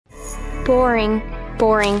Boring.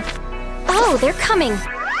 Boring. Oh, they're coming!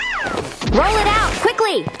 Roll it out,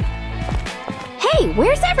 quickly! Hey,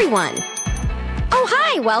 where's everyone? Oh,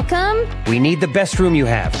 hi, welcome! We need the best room you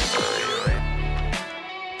have.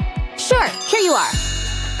 Sure, here you are.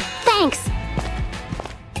 Thanks.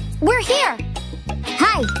 We're here.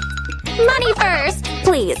 Hi. Money first,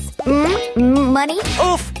 please. Money?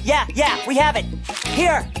 Oof! Yeah, we have it.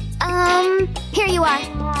 Here. Here you are.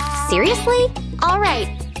 Seriously? All right.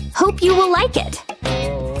 Hope you will like it.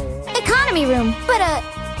 Economy room, but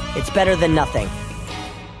It's better than nothing.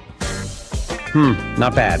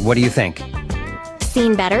 Not bad. What do you think?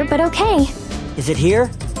 seen better, but okay. Is it here?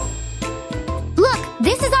 Look,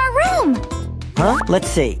 this is our room! Huh? Let's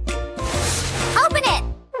see. Open it!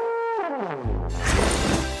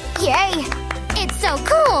 Yay! It's so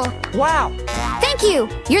cool! Wow! Thank you!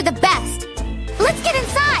 You're the best! Let's get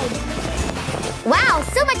inside! Wow,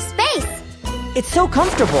 so much space! It's so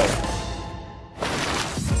comfortable.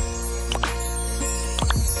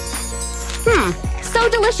 So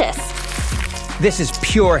delicious! This is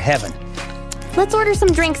pure heaven. Let's order some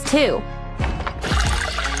drinks too.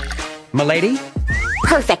 Milady?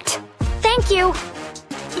 Perfect! Thank you!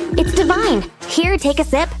 It's divine! Here, take a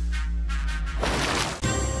sip.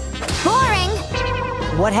 Boring!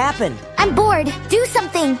 What happened? I'm bored. Do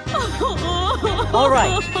something! All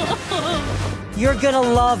right. You're gonna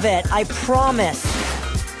love it, I promise.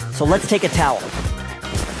 So let's take a towel.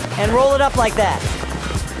 And roll it up like that.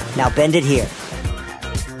 Now bend it here.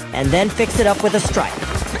 And then fix it up with a stripe.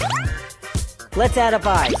 Let's add up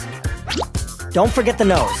eyes. Don't forget the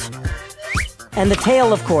nose. And the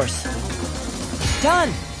tail, of course.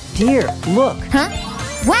 Done! Dear, look. Huh?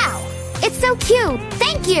 Wow! It's so cute!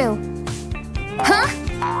 Thank you! Huh?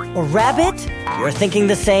 A rabbit? You're thinking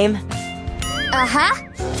the same? Uh-huh.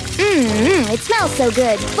 It smells so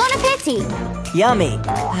good. Bon appetit! Yummy.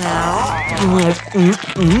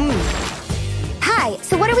 Hi,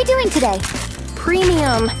 so what are we doing today?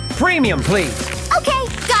 Premium. Premium, please. Okay,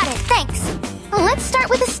 got it, thanks. Let's start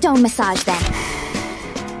with a stone massage then.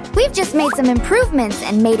 We've just made some improvements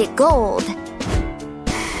and made it gold.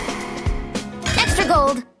 Extra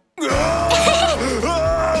gold.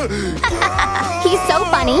 He's so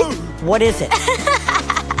funny. What is it?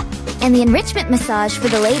 And the enrichment massage for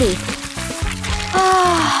the lady.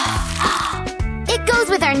 It goes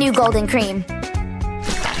with our new golden cream.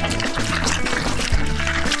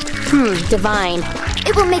 Divine.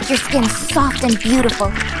 It will make your skin soft and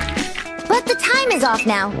beautiful. But the time is off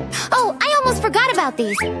now. Oh, I almost forgot about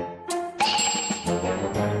these.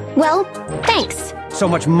 Well, thanks. So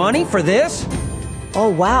much money for this? Oh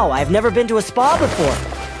wow, I've never been to a spa before.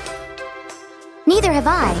 Neither have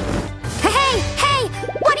I. Hey!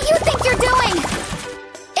 What do you think you're doing?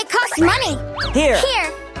 It costs money. Here.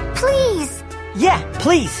 Here, please. Yeah,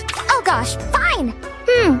 please. Oh gosh, fine.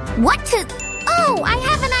 What to... Oh, I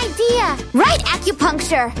have an idea. Right,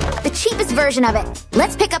 acupuncture. The cheapest version of it.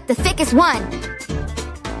 Let's pick up the thickest one.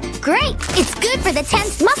 Great, it's good for the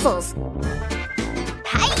tense muscles.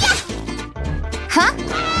 Hi-ya! Huh?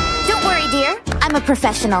 Don't worry, dear. I'm a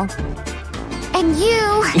professional. And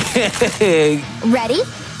you... Ready?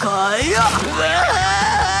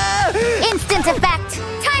 Instant effect.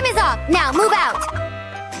 Time is up. Now move out.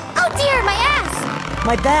 Oh dear, my ass.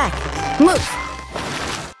 My back. Move.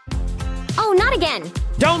 Oh, not again.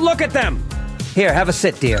 Don't look at them! Here, have a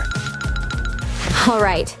sit, dear. All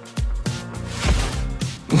right.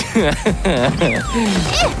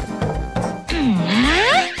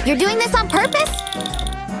 You're doing this on purpose?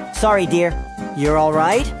 Sorry, dear. You're all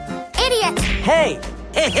right? Idiot! Hey!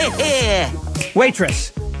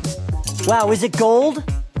 Waitress! Wow, is it gold?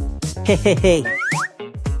 Hey.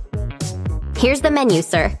 Here's the menu,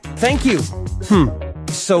 sir. Thank you.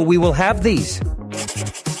 So we will have these.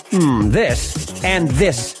 This and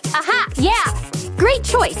this. Aha! Yeah! Great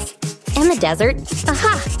choice. And the dessert.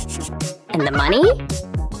 Aha! And the money?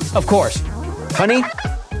 Of course. Honey?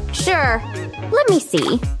 Sure. Let me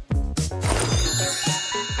see.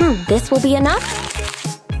 This will be enough?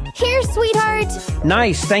 Here, sweetheart.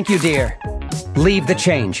 Nice, thank you, dear. Leave the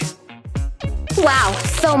change. Wow,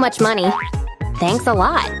 so much money. Thanks a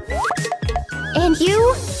lot. And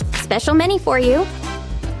you? Special menu for you.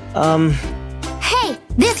 Hey,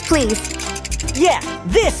 this please. Yeah,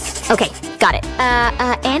 this! Okay, got it.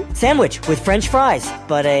 And? Sandwich with French fries,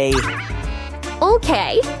 but a...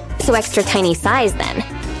 Okay. So extra tiny size then.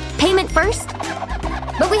 Payment first?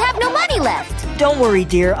 But we have no money left. Don't worry,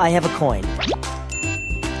 dear, I have a coin.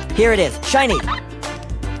 Here it is, shiny.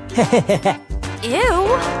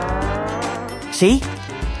 Ew. See?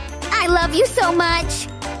 I love you so much.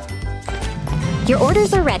 Your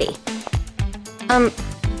orders are ready.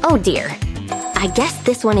 Oh dear. I guess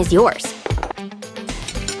this one is yours.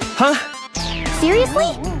 Huh?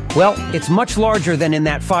 Seriously? Well, it's much larger than in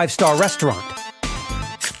that 5-star restaurant.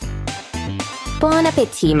 Bon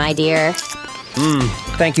appetit, my dear.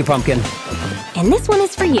 Thank you, Pumpkin. And this one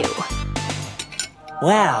is for you.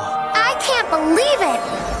 Wow. I can't believe it!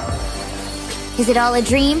 Is it all a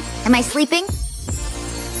dream? Am I sleeping?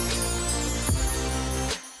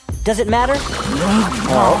 Does it matter?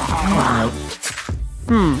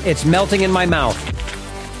 It's melting in my mouth.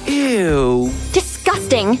 Ew.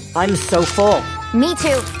 Disgusting. I'm so full. Me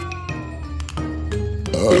too.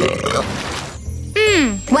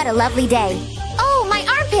 What a lovely day. Oh, my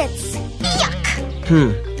armpits!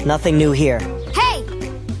 Yuck! Nothing new here. Hey,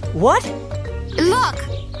 What? look!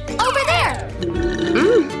 Over there!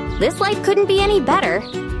 This life couldn't be any better.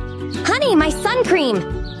 Honey, my sun cream.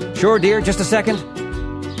 Sure, dear, just a second.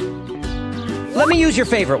 Let me use your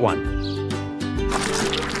favorite one.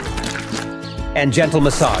 And gentle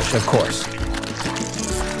massage, of course.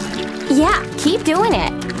 Yeah, keep doing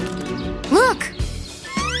it. Look!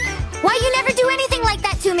 Why you never do anything like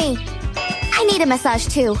that to me? I need a massage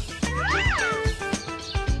too.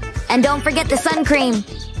 And don't forget the sun cream.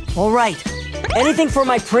 All right. Anything for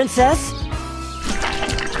my princess?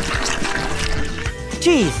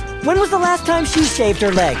 Geez, when was the last time she shaved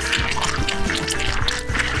her legs?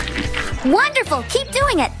 Wonderful! Keep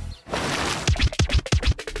doing it!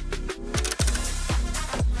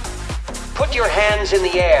 Put your hands in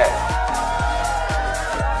the air.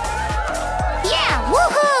 Yeah!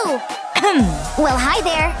 Woohoo! Well, hi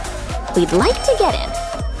there. We'd like to get in.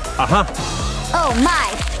 Uh-huh. Oh my!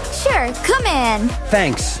 Sure, come in.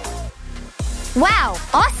 Thanks. Wow,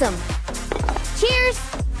 awesome. Cheers!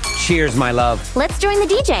 Cheers, my love. Let's join the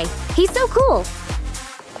DJ. He's so cool.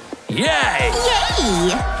 Yay!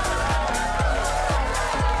 Yay!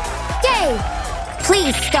 Yay!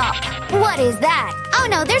 Please stop. What is that? Oh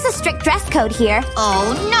no, there's a strict dress code here.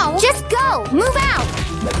 Oh no! Just go! Move out!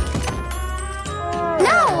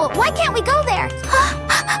 No! Why can't we go there?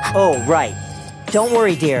 Oh, right. Don't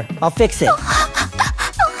worry, dear. I'll fix it.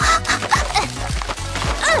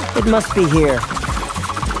 It must be here.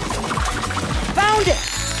 Found it!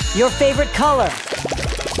 Your favorite color.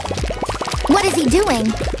 What is he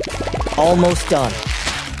doing? Almost done.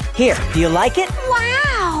 Here, do you like it?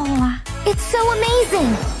 Wow! It's so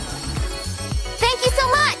amazing! Thank you so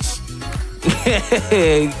much!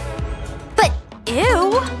 But,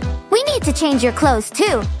 ew! We need to change your clothes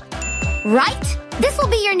too. Right? This will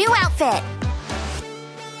be your new outfit.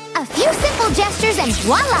 A few simple gestures and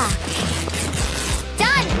voila!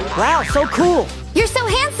 Done! Wow, so cool. You're so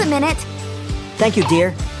handsome in it. Thank you,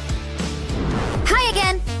 dear. Hi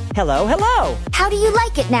again. Hello, hello. How do you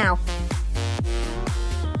like it now?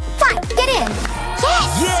 Fine, get in.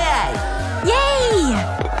 Yes! Yay!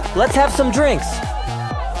 Yay! Let's have some drinks.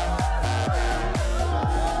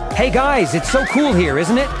 Hey, guys, it's so cool here,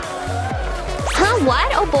 isn't it? Huh,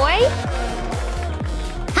 what? Oh boy?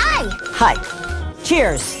 Hi! Hi.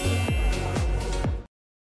 Cheers.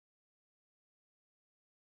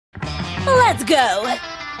 Let's go!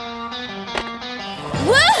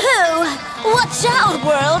 Woohoo! Watch out,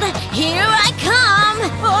 world! Here I come!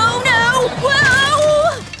 Oh no!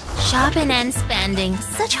 Whoa! Shopping and spending,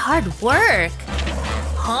 such hard work.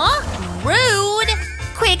 Huh? Rude!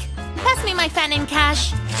 Quick, pass me my fan and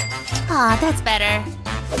cash. Ah, that's better.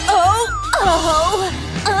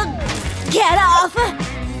 Get off!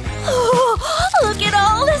 Oh, look at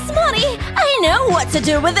all this money! I know what to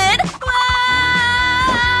do with it!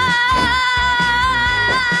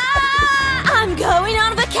 I'm going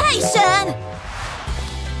on vacation!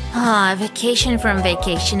 Ah, vacation from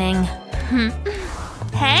vacationing.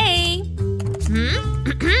 Hey!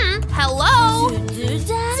 Hello?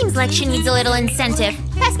 Seems like she needs a little incentive.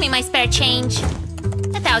 Pass me my spare change.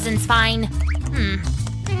 1,000's fine.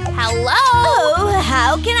 Hello? Oh,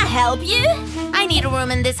 how can I help you? I need a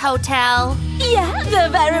room in this hotel. Yeah, the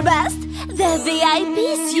very best. The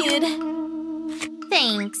VIP suite.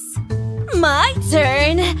 Thanks. My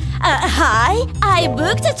turn. Hi, I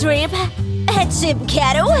booked a trip. A cheap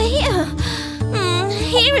getaway.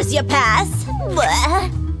 Here is your pass. Blah.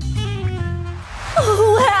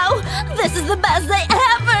 Wow, this is the best day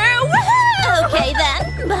ever. Woohoo! Okay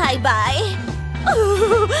then, bye-bye.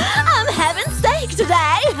 I'm having steak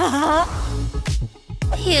today.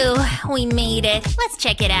 Phew, we made it. Let's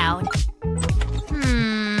check it out.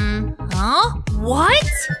 Huh?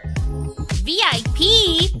 What? VIP?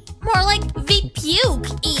 More like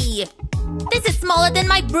V-puke-y. This is smaller than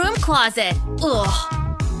my broom closet. Ugh.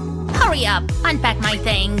 Hurry up, unpack my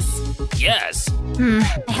things. Yes.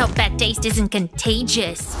 I hope that taste isn't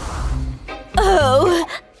contagious. Oh,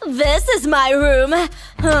 This is my room. What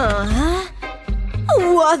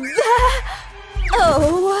the?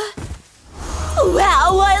 Oh.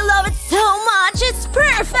 Wow, I love it so much. It's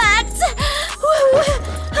perfect.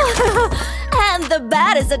 And the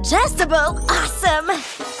bed is adjustable. Awesome.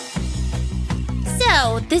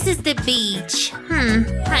 So, this is the beach.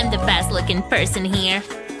 I'm the best looking person here.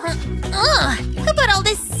 Who put all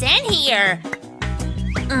this sand here?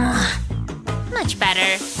 Much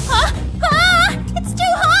better. It's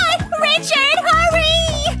too hot! Richard,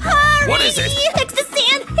 hurry! Hurry! What is it? Fix the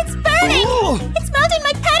sand! It's burning! Ooh. It's melting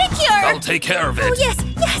my pedicure! I'll take care of it. Oh, yes!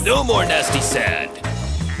 No more nasty sand.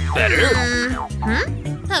 Better?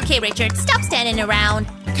 Okay, Richard, stop standing around.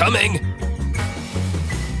 Coming.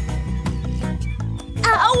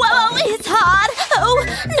 Oh, it's hot. Oh,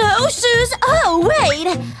 no shoes. Oh, wait.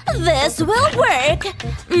 This will work.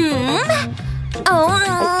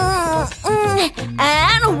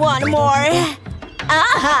 And one more.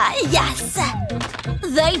 Aha, yes.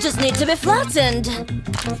 They just need to be flattened.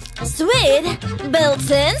 Sweet.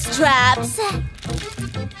 Built-in straps.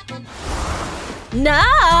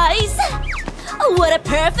 Nice. What a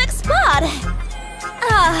perfect spot.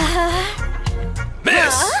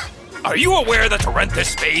 Miss! Are you aware that to rent this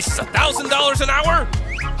space is $1,000 an hour?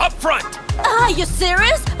 Up front! Are you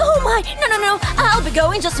serious? Oh my, no. I'll be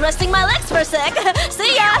going, just resting my legs for a sec.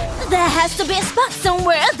 See ya! There has to be a spot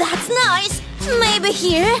somewhere, that's nice. Maybe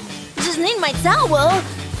here? Just need my towel.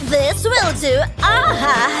 This will do.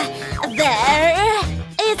 Aha! There.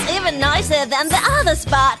 It's even nicer than the other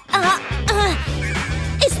spot.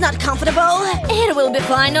 It's not comfortable. It will be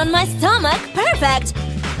fine on my stomach. Perfect.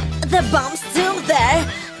 The bump's still there.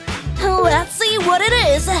 Let's see what it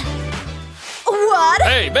is. What?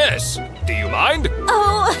 Hey, miss! Do you mind?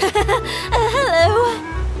 Oh, hello.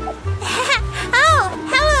 Oh,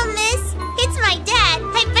 hello, miss. It's my dad.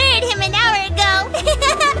 I buried him an hour ago.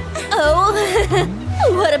 Oh,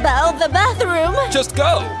 what about the bathroom? Just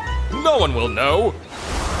go. No one will know.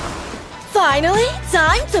 Finally,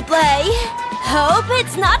 time to play. Hope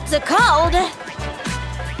it's not too cold.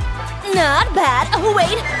 Not bad. Oh,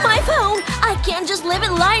 wait, my phone. I can't just leave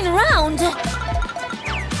it lying around.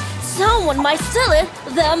 Someone might steal it.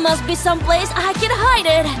 There must be some place I can hide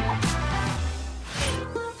it.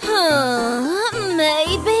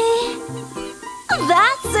 Maybe.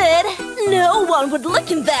 That's it. No one would look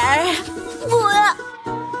in there.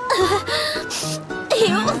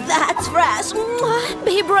 Ew, that's fresh.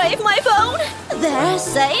 Be brave, my phone. They're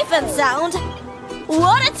safe and sound.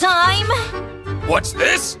 What a time. What's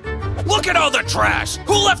this? Look at all the trash!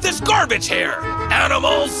 Who left this garbage here?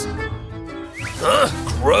 Animals?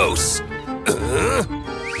 Gross.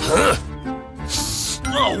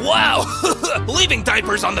 Oh, wow! Leaving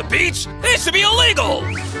diapers on the beach? It should be illegal!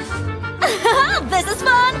 This is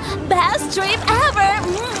fun! Best trip ever!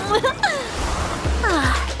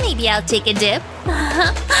 Maybe I'll take a dip.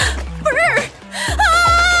 Richard!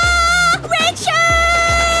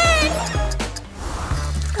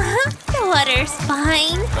 The water's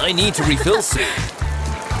fine. I need to refill soon.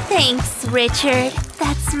 Thanks, Richard.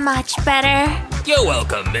 That's much better. You're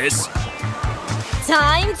welcome, miss.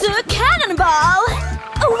 Time to cannonball!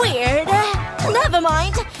 Weird. Never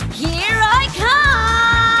mind. Here I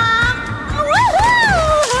come!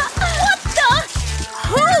 Woohoo!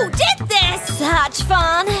 Who did this? Such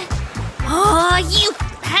fun! Oh, you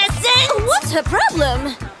peasant! What's her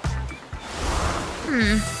problem?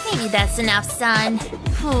 Maybe that's enough sun.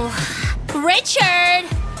 Richard!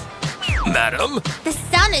 Madam, The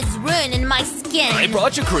sun is ruining my skin. I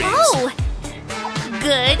brought you creams. Oh!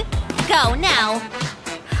 Good. Go now.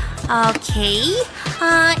 Okay.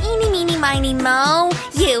 Eeny, meeny, miny, mo.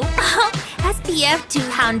 You. SPF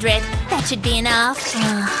 200. That should be enough.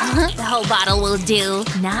 The whole bottle will do.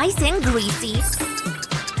 Nice and greasy.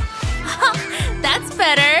 That's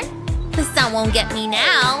better. The sun won't get me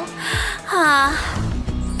now.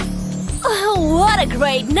 What a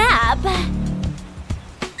great nap!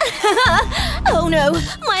 Oh no,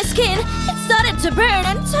 my skin! It started to burn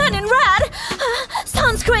and turning red!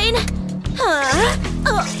 Sunscreen!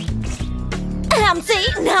 Empty!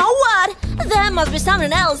 Now what? There must be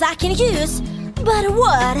something else I can use. But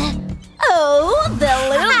what? Oh, the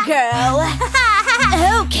little girl.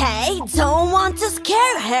 Okay, don't want to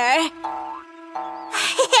scare her.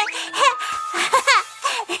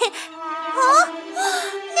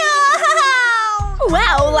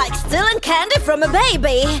 Wow, like stealing candy from a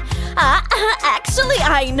baby. Actually,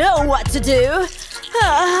 I know what to do.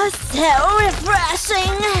 So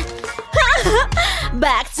refreshing.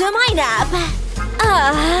 Back to my nap.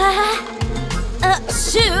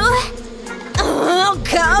 Shoo.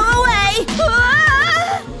 Go away.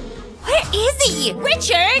 Where is he?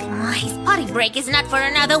 Richard! His potty break is not for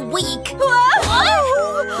another week.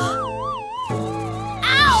 Whoa!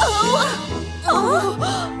 Ow! Oh,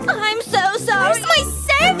 I'm so sorry. Where's my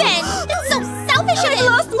servant? It's so selfish of I him.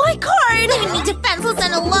 lost my card. Leaving me defenseless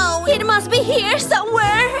and alone. It must be here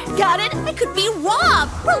somewhere. Got it? I could be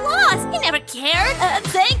robbed. We're lost. He never cared.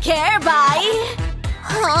 Take care, bye.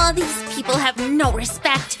 Oh, these people have no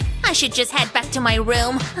respect. I should just head back to my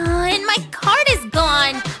room. And my card is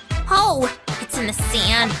gone. Oh, it's in the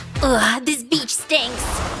sand. Ugh, this beach stinks.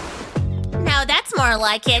 Now that's more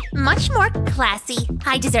like it. Much more classy.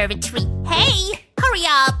 I deserve a treat. Hey, hurry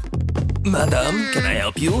up. Madam, can I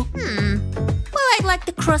help you? Well, I'd like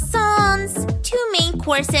the croissants, 2 main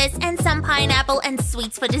courses, and some pineapple and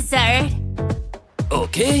sweets for dessert.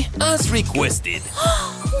 Okay, as requested.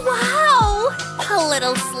 Wow! A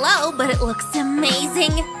little slow, but it looks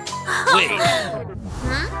amazing. Wait.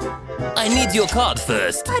 I need your card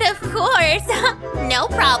first. But of course. No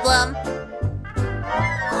problem.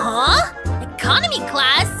 Huh? Economy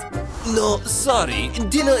class? No, sorry.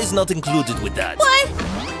 Dinner is not included with that. What?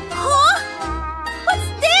 Huh? What's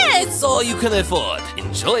this? It's all you can afford.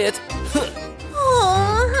 Enjoy it.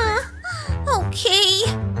 Oh, okay.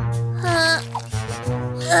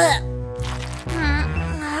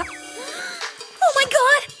 Oh my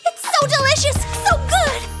god! It's so delicious! So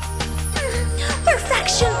good!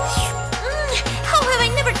 Perfection! How have I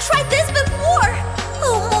never tried this before? Oh,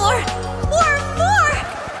 more!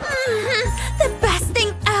 The best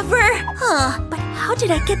thing ever! But how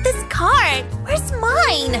did I get this card? Where's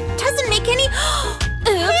mine? Doesn't make any...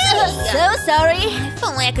 Oops, so sorry. If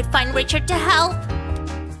only I could find Richard to help.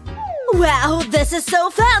 Wow, this is so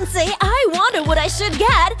fancy. I wonder what I should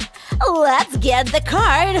get. Let's get the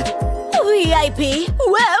card. VIP.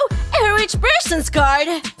 Whoa, a rich person's card.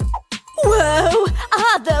 Whoa,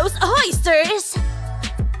 are those oysters?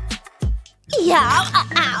 Yeah,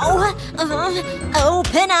 ow.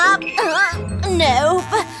 Open up. Nope.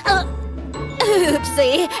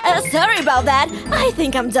 Oopsie. Sorry about that. I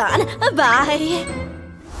think I'm done. Bye.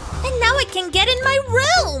 And now I can get in my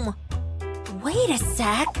room! Wait a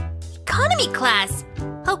sec. Economy class.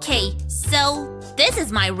 Okay, so this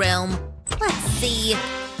is my room. Let's see.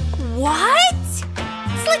 What?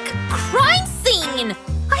 It's like a crime scene!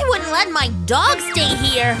 I wouldn't let my dog stay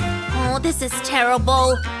here. Oh, this is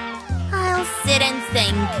terrible. I'll sit and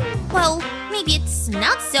think. Well, maybe it's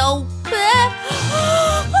not so bad.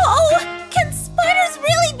 Oh! Can spiders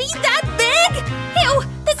really be that big? Ew,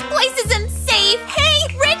 this place isn't safe. Hey,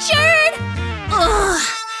 Richard! Ugh,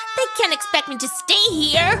 they can't expect me to stay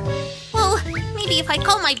here. Well, maybe if I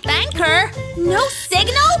call my banker. No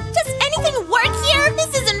signal? Does anything work here?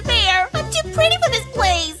 This isn't fair. I'm too pretty for this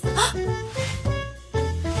place.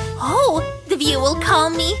 Oh, the view will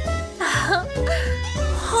calm me. Huh?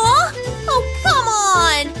 Oh, come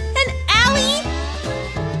on! An alley?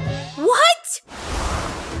 What?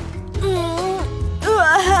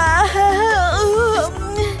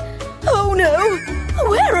 Oh no!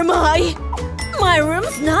 Where am I? My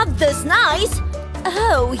room's not this nice.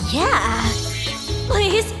 Oh, yeah.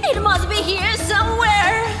 Please, it must be here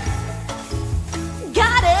somewhere.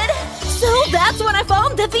 Got it! So that's when I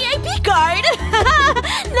found the VIP card!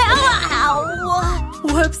 Now, ow!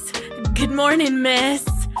 Whoops. Good morning, miss.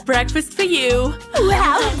 Breakfast for you.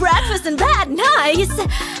 Wow, breakfast in bed, nice!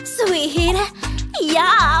 Sweet.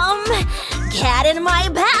 Yum! Cat in my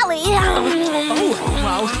belly! Oh,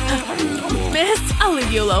 wow. Miss, I'll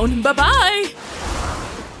leave you alone. Bye-bye.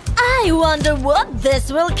 I wonder what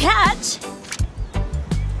this will catch.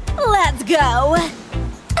 Let's go.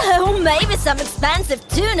 Oh, maybe some expensive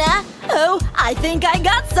tuna. Oh, I think I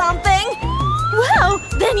got something. Wow,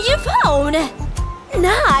 the new phone.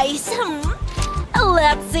 Nice.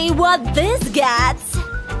 Let's see what this gets.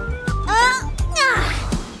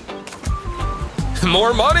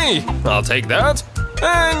 More money! I'll take that.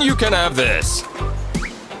 And you can have this.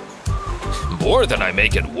 More than I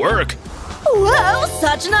make it work. Whoa,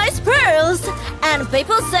 such nice pearls! And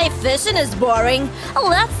people say fishing is boring.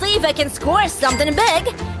 Let's see if I can score something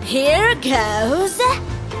big. Here goes.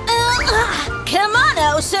 Come on,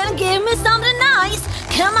 Ocean, give me something nice.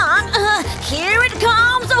 Come on, here it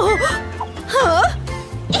comes. Huh?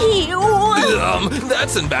 Ew.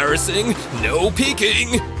 That's embarrassing. No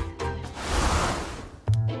peeking.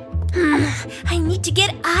 I need to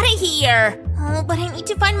get out of here. Oh, but I need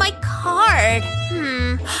to find my card.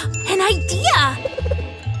 An idea!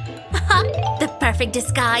 The perfect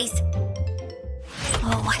disguise.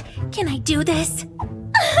 Oh, can I do this?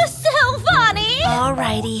 So funny!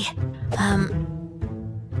 Alrighty.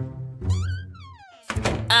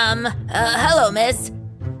 Hello, miss.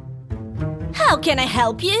 How can I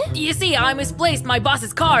help you? You see, I misplaced my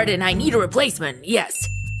boss's card and I need a replacement, yes.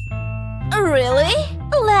 Really?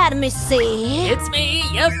 Let me see. It's me,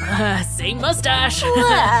 yep. Same mustache.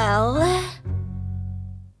 Well...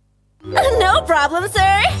 No problem,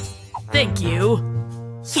 sir. Thank you.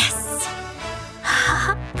 Yes.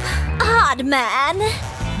 Odd man.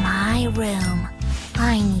 My room.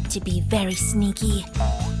 I need to be very sneaky.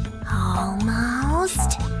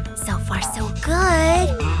 Almost. So far, so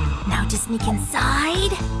good. Now to sneak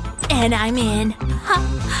inside. And I'm in.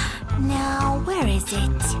 Now, where is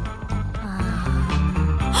it?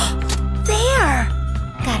 There!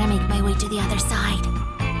 Gotta make my way to the other side.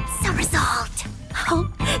 Somersault. Oh,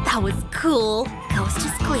 that was cool. Coast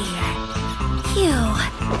is clear. Phew.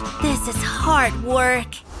 This is hard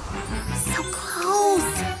work. So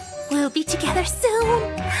close. We'll be together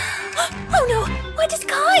soon. Oh no, my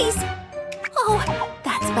disguise! Oh,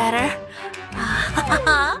 that's better.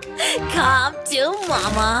 Come to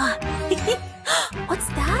mama. What's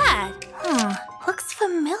that? Looks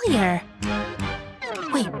familiar.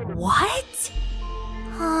 Wait, what?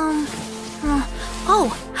 Oh,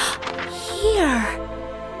 here.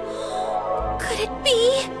 Could it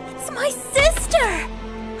be? It's my sister.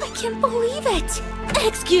 I can't believe it.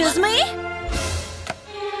 Excuse me?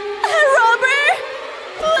 Robert?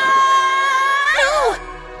 No!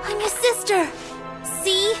 I'm your sister.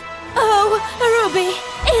 See? Oh, Ruby,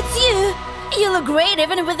 it's you. You look great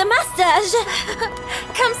even with the mustache.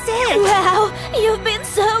 Come sit. Wow, you've been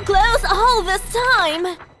so close all this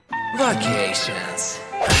time. Vacations.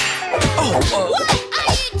 What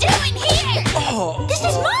are you doing here? Oh. This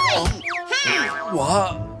is mine!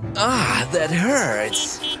 What? Ah, that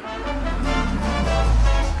hurts.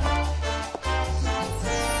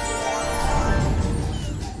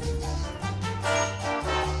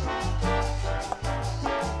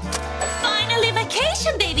 Finally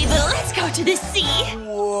vacation, baby boo. Let's go to the sea.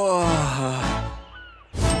 Whoa.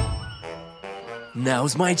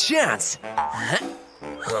 Now's my chance.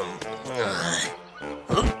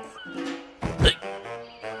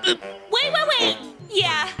 Wait.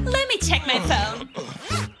 Yeah, let me check my phone.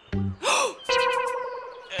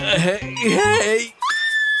 Hey.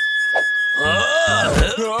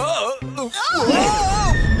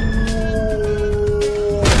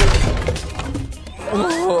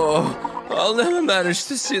 Oh, I'll never manage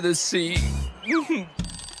to see the sea. Here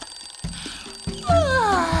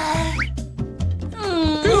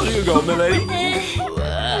you go, milady.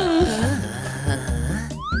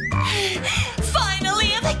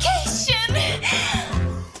 Finally a vacation.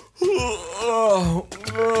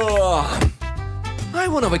 I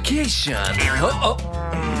want a vacation.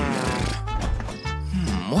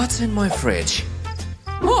 What's in my fridge?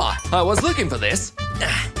 Oh, I was looking for this.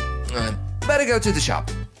 Better go to the shop.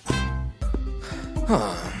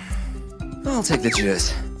 I'll take the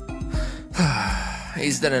juice.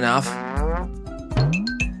 Is that enough?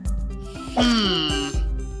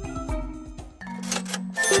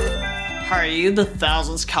 Are you the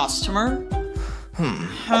thousandth customer?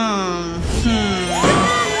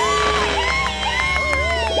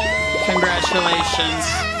 Congratulations.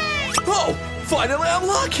 Oh, finally I'm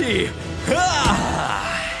lucky!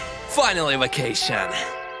 Finally vacation.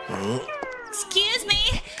 Excuse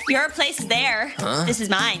me. Your place is there. Huh? This is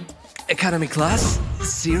mine. Economy class?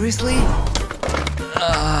 Seriously?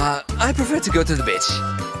 I prefer to go to the beach.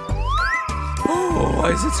 Oh,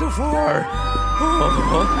 why is it so far?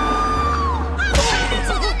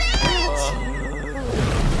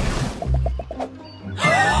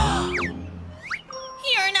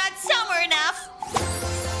 You're not summer enough.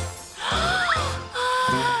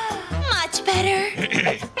 Much better.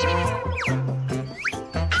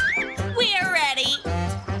 We're ready.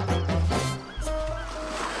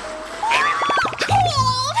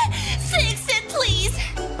 Cold! Fix it, please.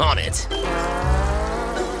 On it.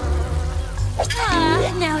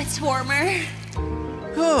 Now it's warmer.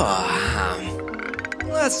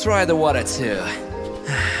 Let's try the water too.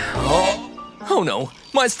 Oh no,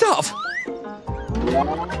 my stuff!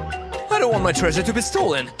 I don't want my treasure to be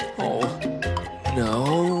stolen. Oh,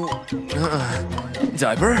 no.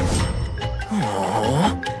 Diaper?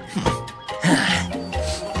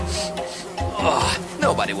 Oh,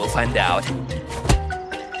 nobody will find out.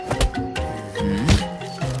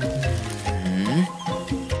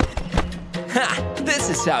 Ha! This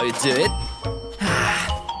is how you do it.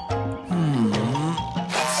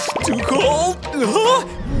 It's too cold.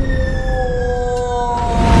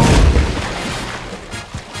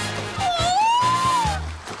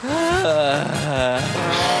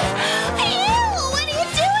 What are you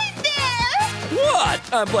doing there? What?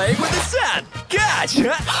 I'm playing with the sand. Catch!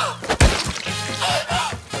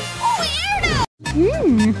 Weirdo!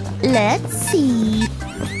 Let's see.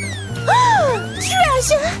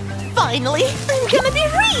 Treasure! Finally, I'm gonna be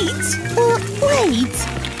rich! Wait.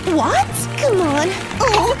 What? Come on.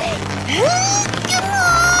 Oh. Come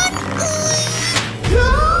on!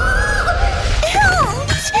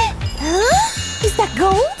 Ouch! Huh? Is that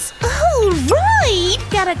gold? Oh, right!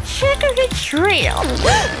 Gotta check on the trail.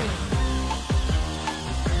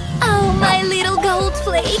 Oh, my little gold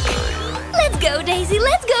flake. Let's go, Daisy.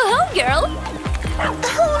 Let's go home, girl. Oh,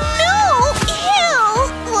 no! Ew!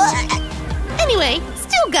 Anyway,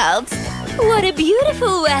 still gold. What a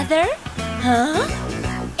beautiful weather. Huh?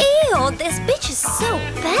 Ew, this beach is so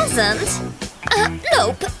pleasant.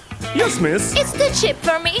 Nope. Yes, miss. It's too cheap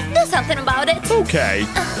for me. Do something about it. Okay.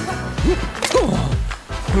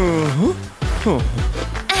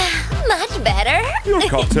 Much better. Your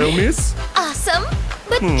cocktail, miss. Awesome.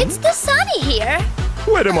 But it's too sunny here.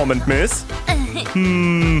 Wait a moment, miss.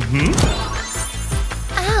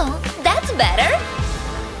 Oh, that's better.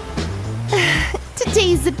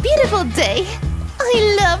 Today's a beautiful day.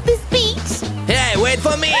 I love this beach. Hey, wait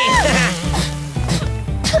for me!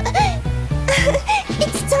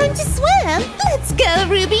 It's time to swim. Let's go,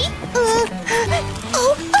 Ruby.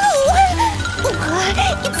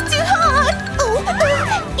 It's too hot.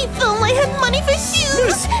 If only I had money for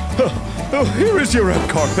shoes. Here is your red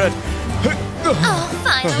carpet. Oh,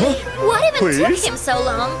 finally. What even Please? took him so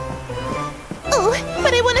long? Oh,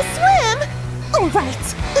 but I want to swim. All right,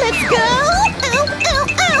 let's go. Ow, ow,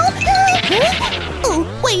 ow. Oh,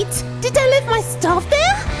 wait. Did I leave my stuff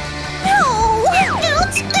there? No.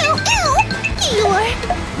 Ouch, ow, ow.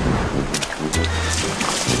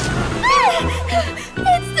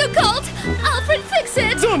 It's too cold. Alfred, fix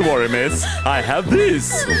it. Don't worry, miss. I have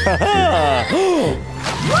this.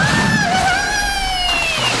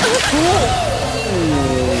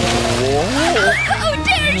 How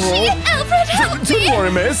dare she? Alfred, help me. Don't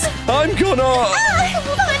worry, miss. I'm gonna...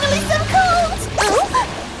 Finally some cold.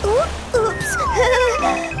 Oops.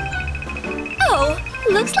 Oh,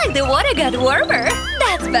 looks like the water got warmer.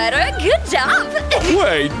 That's better. Good job.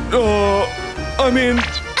 Wait, I mean,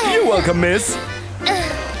 you're welcome, miss.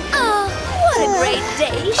 Oh, what a great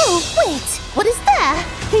day. Oh, wait. What is that?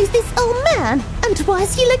 Who's this old man? And why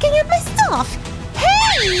is he looking at my stuff?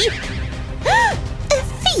 Hey! A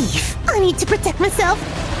thief! I need to protect myself.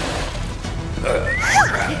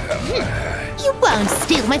 You won't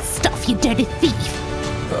steal my stuff, you dirty thief.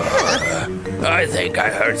 I think I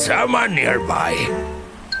heard someone nearby.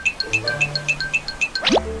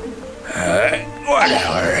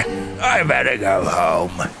 Whatever. I better go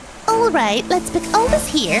home. All right, let's put all this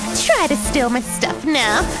here. Try to steal my stuff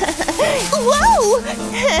now. Whoa!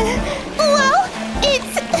 Whoa!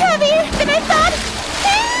 It's heavier than I thought.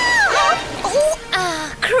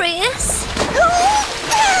 Chris?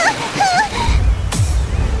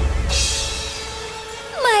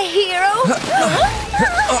 My hero?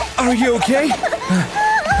 Are you okay?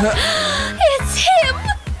 It's him!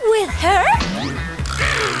 With her?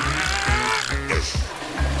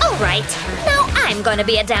 All right, now I'm gonna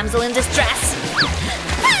be a damsel in distress.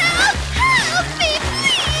 Help! Help me,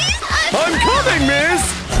 please! I'm coming, miss!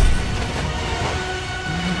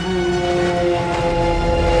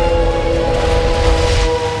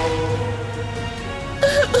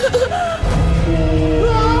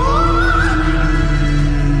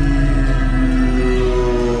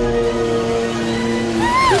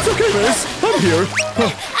 It's okay, miss. I'm here.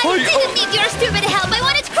 I didn't need your stupid help. I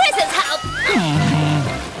wanted Chris's help.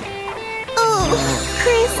 Oh,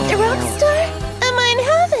 Chris, the rock star? Am I in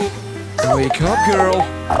heaven? Oh. Wake up, girl.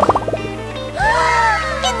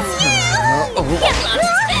 It's you! Get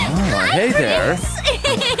lost. Hey there. Is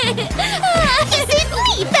it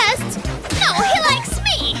me first? No, he likes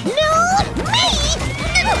me. No, me!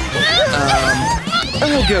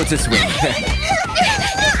 I'll go to swim.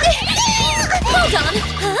 Hold on.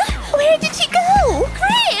 Huh? Where did she go?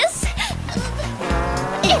 Chris!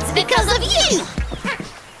 It's because of you!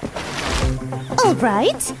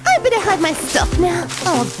 Alright, I better hide my stuff now.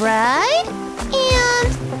 Alright,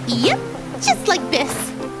 and yep, just like this.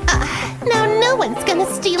 Now no one's gonna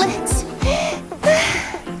steal it.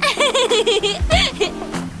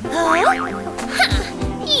 Huh?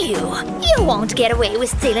 You won't get away with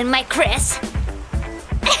stealing my Chris.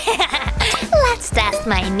 Let's test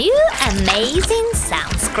my new amazing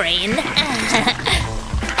sunscreen.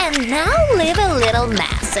 And now leave a little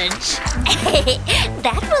message.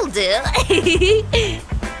 That will do.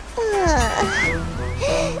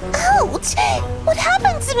 Ouch! What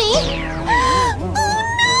happened to me? Oh no!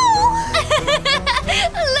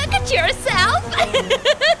 Look at yourself.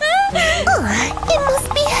 It must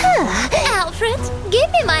be her. Alfred, give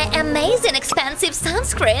me my amazing expensive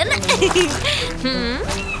expensive sunscreen.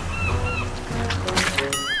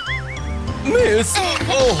 Miss!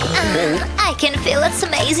 I can feel its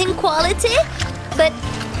amazing quality, but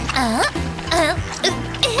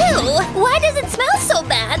ew! Why does it smell so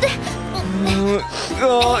bad?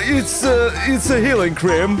 It's a healing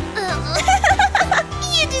cream.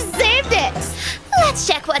 You deserved it! Let's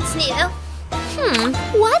check what's new.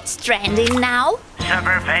 What's trending now?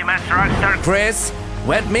 Super famous rockstar Chris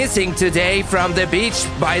went missing today from the beach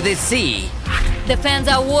by the sea. The fans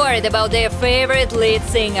are worried about their favorite lead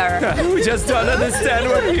singer. We just don't understand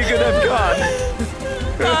where he could have gone.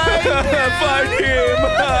 Find him!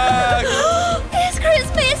 Is Chris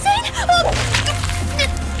missing?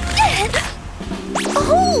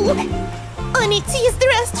 Oh! I need to use the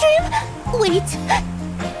restroom. Wait.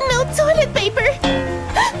 No toilet paper.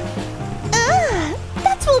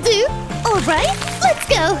 That will do. Alright, let's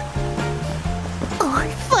go. Oh,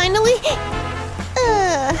 finally.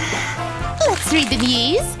 Let's read the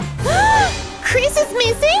news. Chris is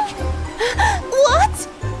missing? What?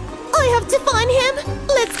 I have to find him.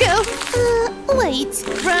 Let's go. Wait.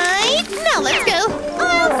 Right? Now let's go.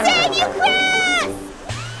 I'll save you, Chris!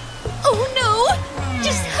 Oh no!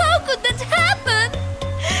 Just how could that happen?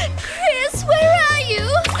 Chris, where are you?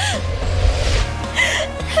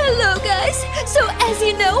 Hello guys! So as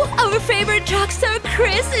you know, our favorite rock star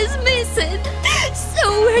Chris is missing.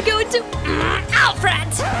 So we're going to...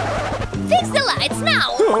 Alfred! Fix the lights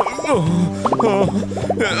now!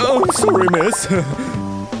 Sorry, miss.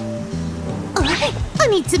 I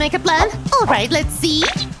need to make a plan. Alright, let's see.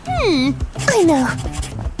 I know.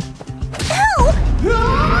 Help!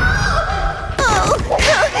 Oh,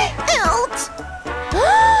 out!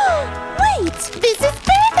 Wait, this is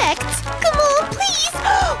perfect! Come on, please!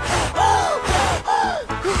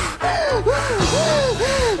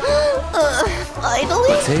 Finally!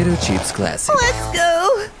 Potato chips classic. Let's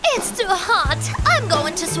go! It's too hot. I'm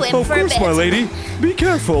going to swim Of for a course, bit. my lady. Be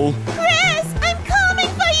careful. Chris, I'm coming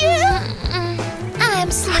for you!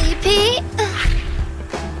 I'm sleepy.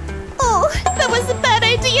 Oh, that was a bad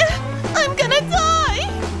idea! I'm gonna die!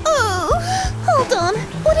 Oh, hold on.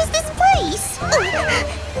 What is this place?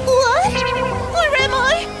 What? Where am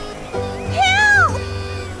I? Help!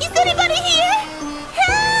 Is anybody here?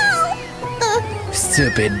 Help!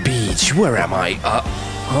 Stupid beach. Where am I? Huh?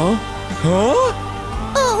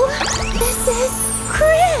 Oh, this is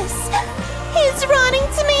Chris! He's running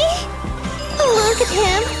to me! Look at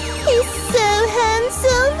him! He's so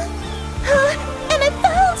handsome! And I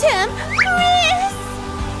found him! Chris!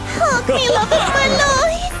 Hug me, love of my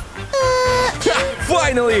life!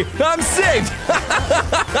 Finally, I'm saved!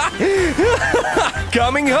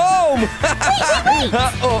 Coming home! Wait!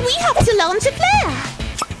 We have to launch a flare!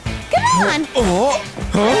 Come on!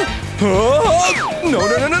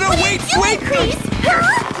 No, wait! Chris!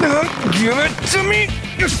 Give it to me!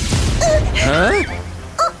 Huh?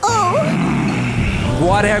 Uh-oh!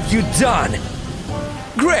 What have you done?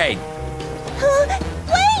 Great!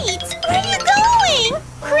 Wait! Where are you going?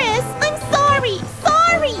 Chris, I'm sorry!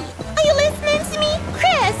 Sorry! Are you listening to me?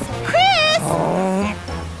 Chris! Chris!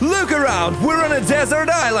 Look around! We're on a desert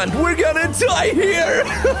island! We're gonna die here!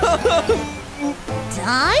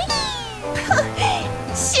 Die?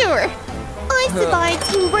 Sure. I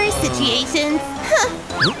survived in worse situations.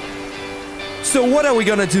 So what are we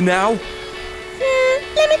gonna do now?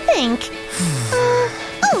 Let me think.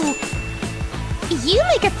 Oh! You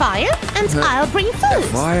make a fire, and I'll bring food.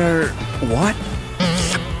 Fire... what?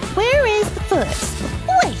 Where is the food?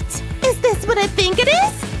 Wait, is this what I think it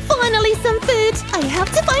is? Finally some food. I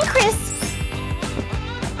have to find Chris.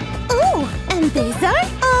 Oh, and these are,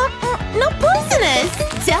 not poisonous.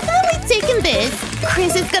 Definitely taking this.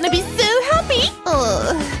 Chris is gonna be so happy.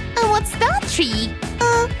 And what's that tree?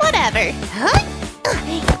 Whatever. Huh?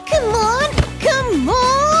 Come on, come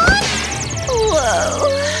on. Whoa.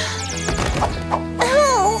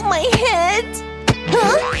 Oh, my head.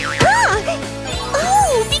 Huh?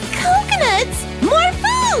 Oh, the coconuts. More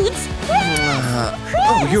food. Chris,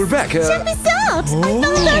 Oh, you're back. check this out. I found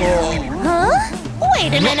them. Huh?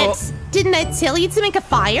 Wait a minute. Didn't I tell you to make a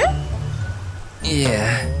fire?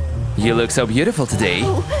 Yeah. You look so beautiful today.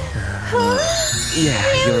 Yeah,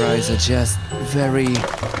 your eyes are just very...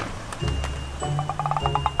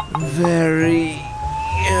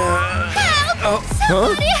 Help!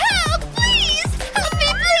 Somebody help! Please! Help me,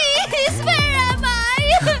 please! Where am I?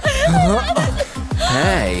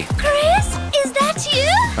 Hey, Chris, is that you?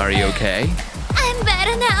 are you okay? I'm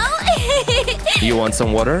better now. You want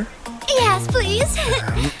some water? Yes, please.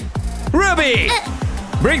 Ruby!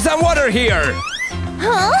 Bring some water here!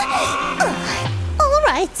 Huh? All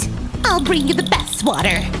right. I'll bring you the best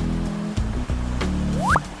water.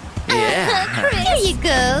 Yeah. Here you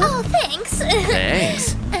go. Oh, thanks.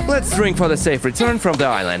 Thanks. Let's drink for the safe return from the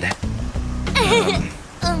island.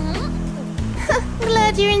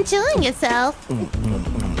 Glad you're enjoying yourself.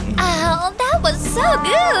 Oh, that was so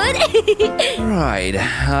good. Right.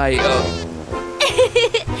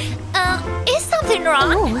 Is something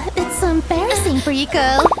wrong? Oh, it's so embarrassing for you,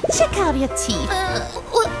 girl. Check out your teeth.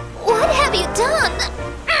 What have you done?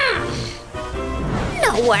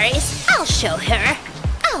 No worries. I'll show her.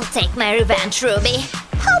 I'll take my revenge, Ruby.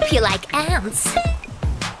 Hope you like ants.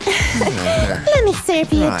 Let me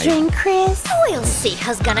serve you a drink, Chris. We'll see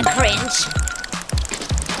who's gonna cringe.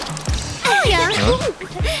 Yeah.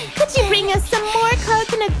 Could you bring us some more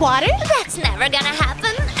coconut water? That's never gonna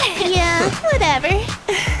happen. Yeah, whatever.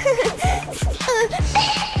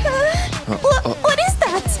 What is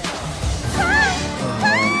that?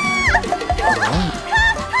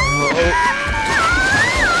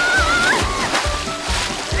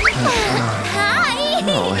 Hi.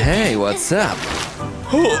 Oh, hey, what's up?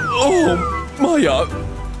 Oh, Maya!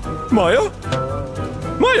 Maya?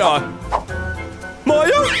 Maya!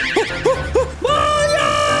 Maya! Maya!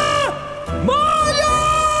 Maya!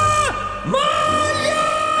 Maya!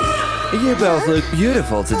 You both look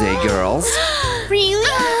beautiful today, girls. Really?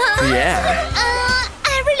 Yeah.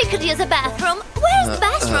 I really could use a bathroom. Where's the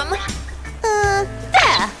bathroom?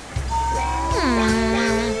 There.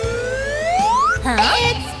 Huh?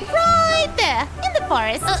 It's right there, in the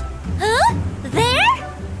forest. Huh? There?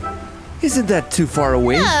 Isn't that too far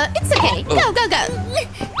away? No, it's okay. Go, go, go.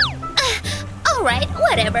 All right,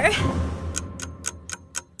 whatever.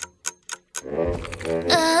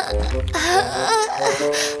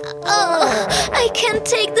 I can't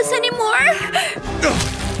take this anymore.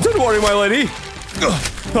 Don't worry, my lady.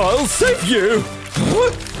 I'll save you.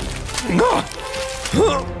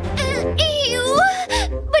 Ew!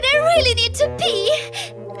 But I really need to pee.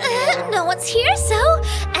 No one's here, so...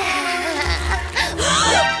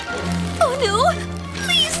 Oh no!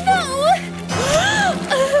 Please no!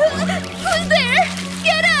 Who's there?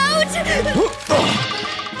 Get out!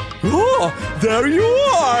 Oh, there you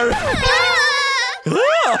are.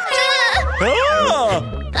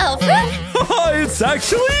 Alfred? It's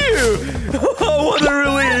actually you. What a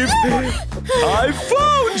relief. I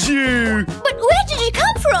found you. But where did you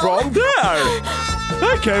come from? From there.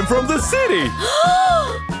 I came from the city.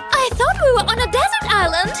 I thought we were on a desert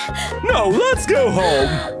island. No, let's go home.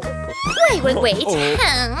 Wait.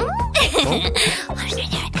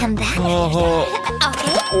 Come back.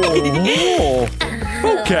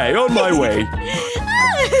 Okay, on my way.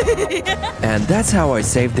 And that's how I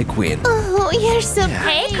saved the queen. Oh, you're so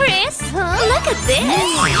Hey, Chris. Look at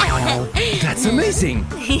this. That's amazing.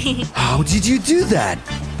 How did you do that?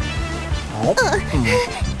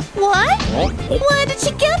 What? Where did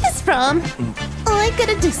you get this from? I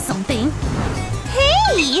gotta do something.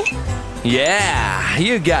 Hey! Yeah,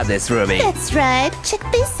 you got this, Ruby. That's right. Check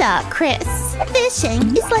this out, Chris.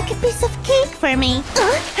 Fishing is like a piece of cake for me.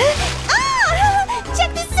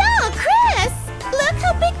 Check this out, Chris! Look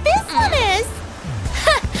how big this one is!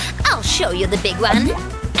 I'll show you the big one.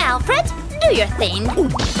 Alfred, do your thing.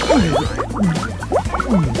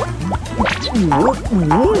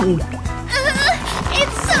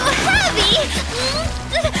 It's so heavy.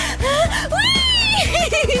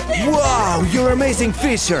 Wow, you're an amazing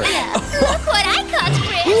fisher. Look what I caught,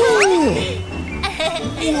 Chris.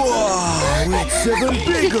 Wow, it's even You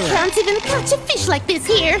bigger. can't even catch a fish like this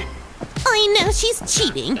here. I know she's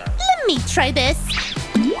cheating. Let me try this.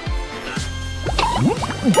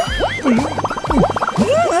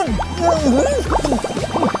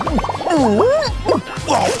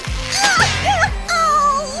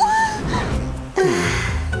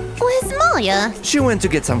 Where's Maya? She went to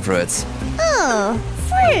get some fruits. Oh,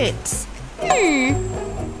 fruits.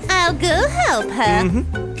 I'll go help her.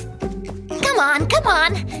 Come on.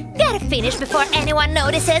 Gotta finish before anyone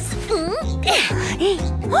notices.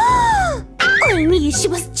 I knew she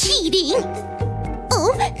was cheating.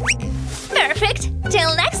 Oh, Perfect.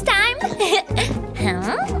 Till next time.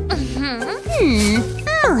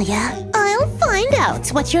 Maya, I'll find out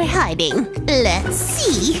what you're hiding. Let's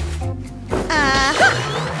see.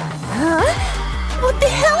 Huh? What the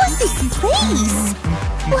hell is this place?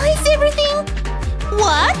 Why is everything...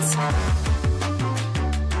 What?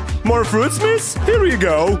 More fruits, miss? Here you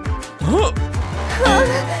go.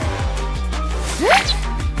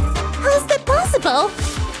 How's that possible?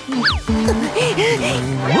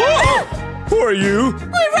 Who are you?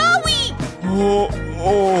 Where are we?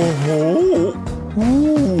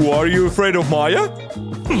 Ooh, are you afraid of Maya?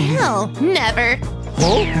 Hell, never.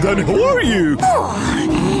 Oh, then who are you?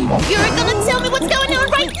 You're gonna tell me what's going on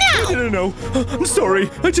right now! No. I'm sorry.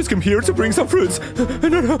 I just came here to bring some fruits.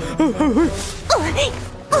 No.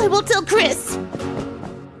 I will tell Chris.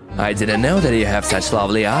 I didn't know that you have such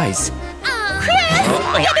lovely eyes. Chris!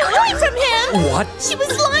 Get away from him! What? She was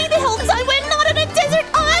lying the whole time. We're not on a desert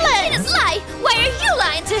island! It's lie! Why are you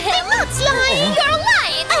lying to him? I'm not lying! You're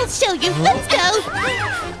lying! I'll show you. Let's go!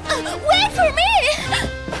 Wait for me!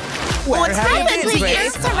 What's happened, Please please?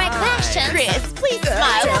 answer my question. Chris, please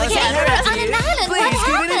smile for the camera. On an island, what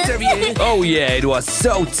happened? Oh yeah, it was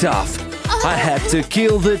so tough. I had to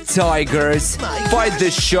kill the tigers, fight the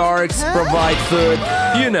sharks, provide food,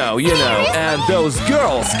 you know, and those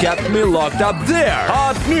girls kept me locked up there.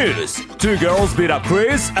 Hot news! 2 girls beat up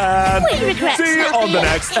Chris and We regret see you on the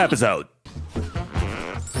nothing. next episode.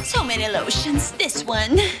 So many lotions. This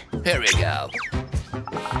one. Here we go.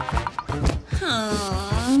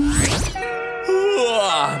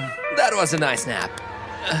 That was a nice nap.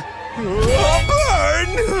 Burn!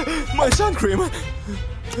 My sun cream.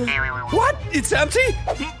 What? It's empty?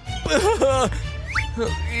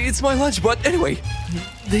 It's my lunch, but anyway,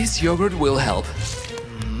 this yogurt will help.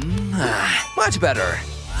 Much better.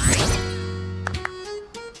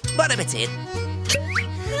 Bon appetit.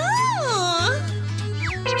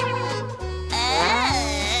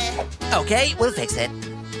 Okay, we'll fix it.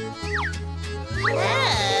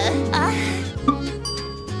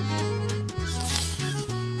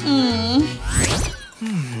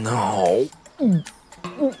 No.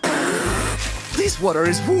 This water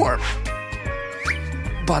is warm.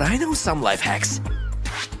 But I know some life hacks.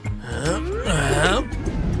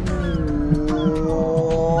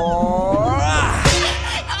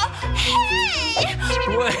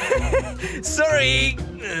 Sorry.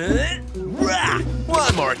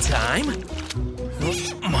 One more time.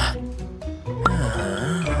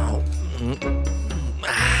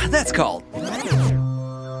 That's called.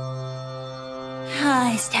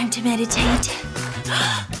 It's time to meditate.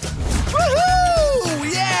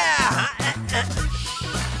 Woohoo! Yeah!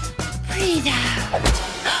 Breathe out.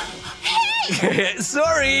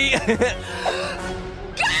 Sorry.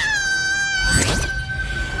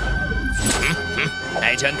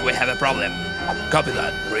 Agent, we have a problem. Copy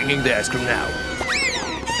that. Bringing the ice cream now.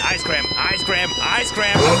 Ice cream, ice cream, ice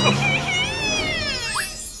cream.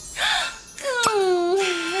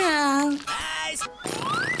 Ice.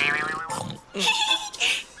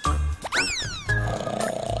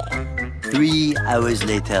 3 hours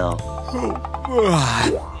later.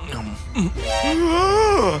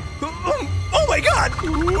 Oh my god!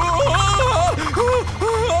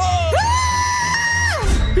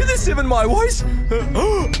 Is this even my voice?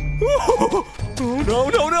 No!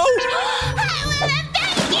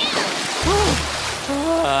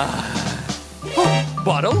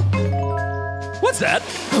 Bottle? What's that?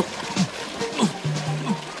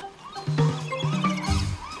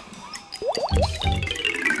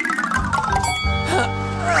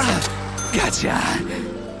 Gotcha.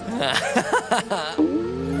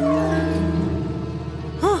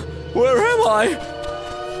 Where am I?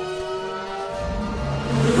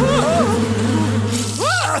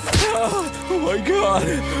 Oh my god!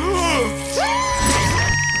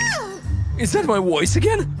 Is that my voice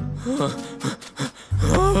again?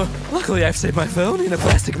 Luckily, I've saved my phone in a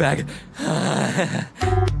plastic bag.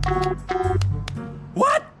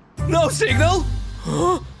 What? No signal?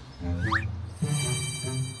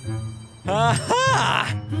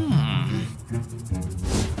 Aha!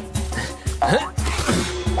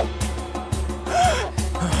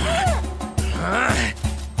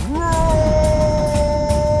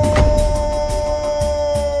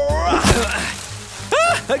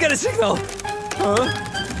 I got a signal.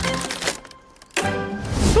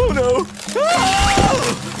 Oh no!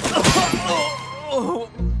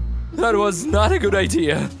 That was not a good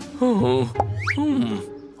idea. Oh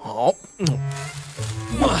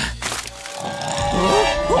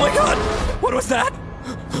my god! What was that?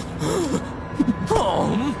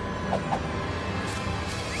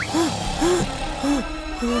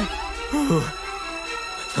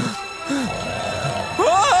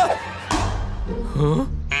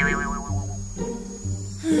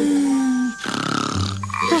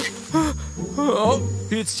 Oh,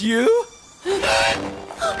 it's you?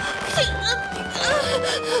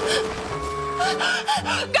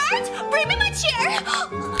 Guards, bring me my chair!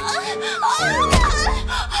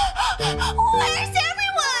 Where's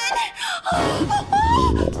everyone?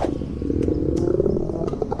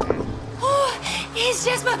 It's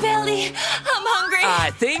just my belly. I'm hungry.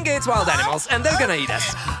 I think it's wild animals, and they're gonna eat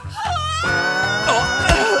us.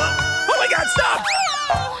 Oh my god, stop!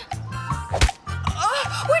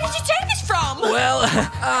 Where did you take this from? Well,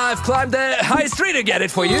 I've climbed the highest tree to get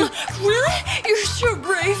it for you. Really? You're so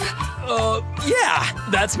brave. Yeah,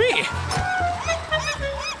 that's me.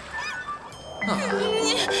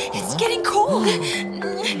 It's getting cold.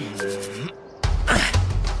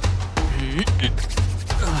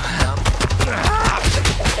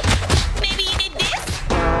 Maybe you need this?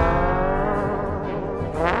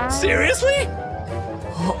 Seriously?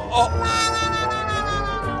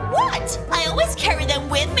 What? I always carry them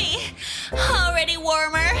with me. Already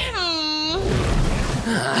warmer.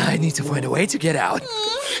 I need to find a way to get out.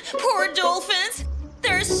 Poor dolphins.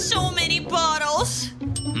 There's so many bottles.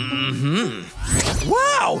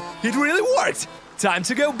 Wow, it really worked. Time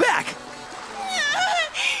to go back.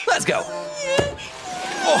 Let's go.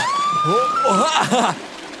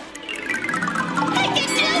 I can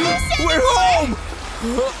do this. We're home.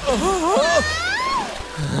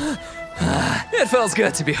 It feels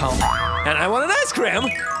good to be home. And I want an ice cream.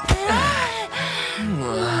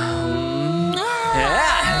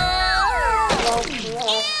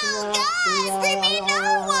 Guys, bring me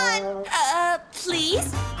another one.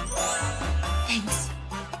 Please? Thanks.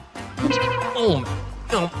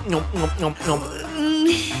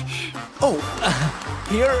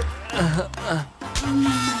 Here.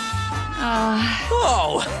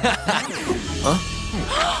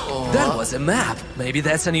 That was a map. Maybe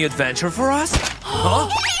that's a new adventure for us? Huh?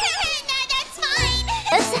 That's mine.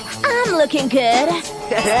 I'm looking good.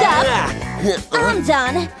 Stop. I'm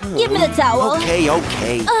done. Give me the towel. Okay,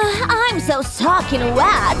 okay. I'm so soaking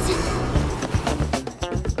wet.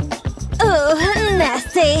 Oh,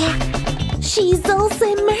 nasty. She's also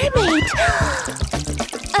a mermaid.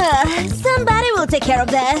 Somebody will take care of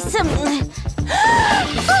this. Oh,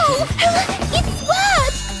 it's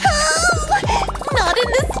wet. Oh, not in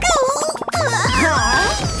the school.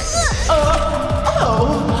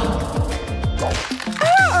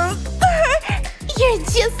 You're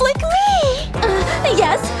just like me.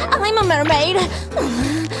 Yes, I'm a mermaid.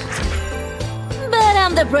 But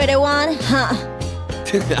I'm the pretty one, huh?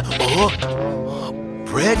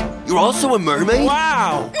 Brett, you're also a mermaid?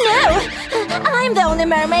 Wow! No! I'm the only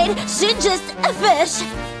mermaid. She's just a fish.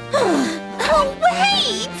 Oh,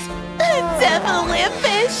 wait! Definitely a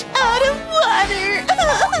fish out of water.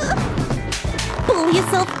 Pull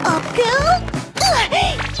yourself up, girl.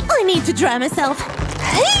 I need to dry myself.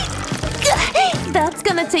 That's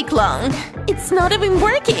gonna take long. It's not even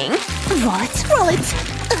working. Roll it.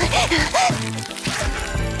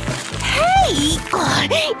 Hey!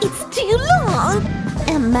 It's too long.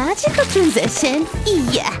 A magical transition.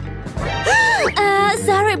 Yeah.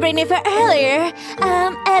 Sorry, Brittany, for earlier.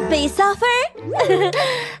 A base offer?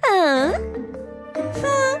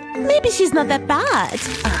 Maybe she's not that bad.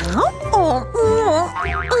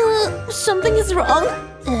 Something is wrong.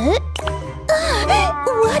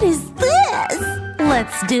 What is this?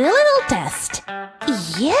 Let's do a little test.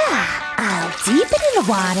 Yeah, I'll dip it in the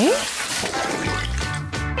water.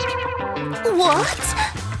 What?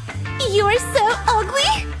 You're so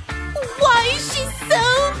ugly? Why is she so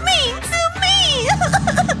mean to me?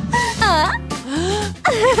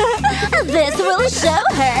 This will show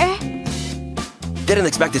her. Didn't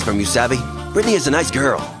expect this from you, Savvy. Brittany is a nice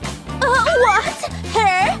girl. What?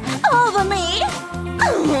 Her? Over me?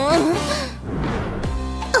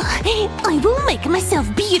 I will make myself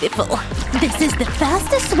beautiful. This is the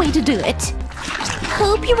fastest way to do it.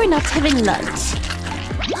 Hope you were not having lunch.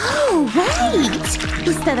 Oh, right!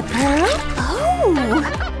 Is that a pearl?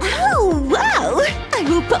 Oh, wow! I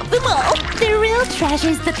will pop them all! The real treasure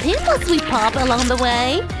is the pimples we pop along the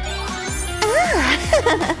way.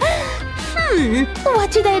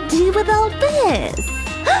 What should I do with all this?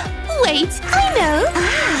 Wait, I know!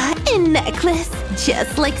 A necklace,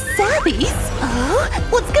 just like Savvy's. Oh,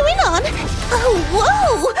 what's going on? Oh,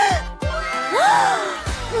 whoa!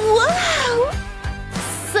 Wow!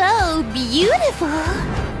 So beautiful!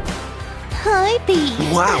 Hi, Pete.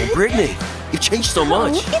 Wow, Brittany, you've changed so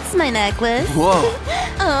much. It's my necklace. Whoa.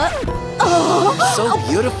 So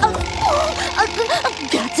beautiful.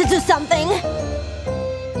 Got to do something.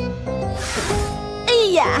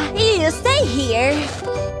 Yeah, you stay here.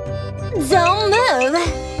 Don't move.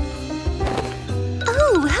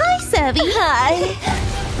 Oh, hi, Savvy. Hi.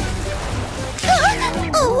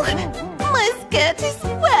 Oh, my skirt is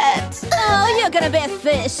wet. Oh, you're gonna be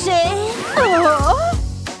fishy. Oh,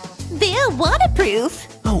 they're waterproof.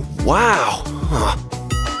 Oh, wow.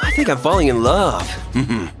 I think I'm falling in love.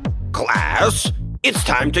 Class, it's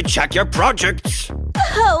time to check your projects.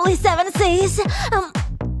 Holy seven seas.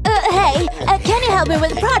 Hey, can you help me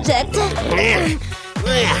with the project?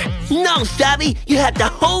 No, Savvy, you have the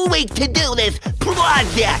whole week to do this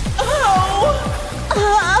project.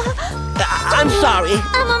 I'm sorry.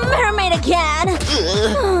 I'm a mermaid again.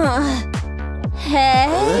 Hey,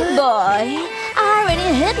 boy.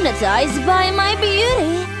 Already hypnotized by my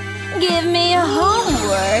beauty. Give me a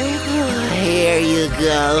homework. Here you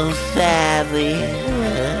go, Savvy.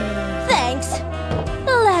 Thanks.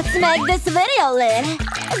 Let's make this video lit.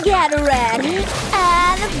 Get ready.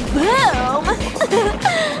 And boom.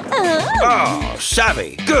 Oh,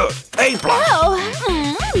 Savvy. Good. A+. Oh.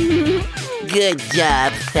 Good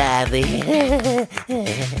job, Savvy.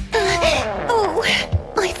 Oh,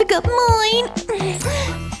 I forgot mine.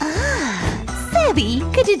 Savvy,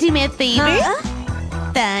 could you do me a favor?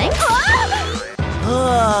 Thanks.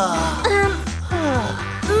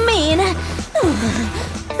 Mean.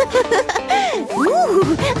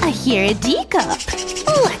 Ooh, I hear a D cup.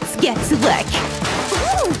 Let's get to work.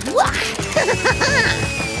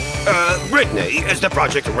 Brittany, is the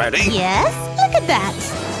project ready? Yes, look at that.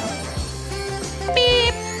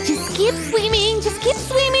 Beep. Just keep swimming, just keep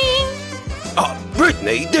swimming.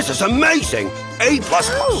 Brittany, this is amazing. A++.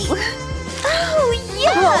 Oh,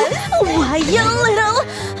 yes. Why, you little...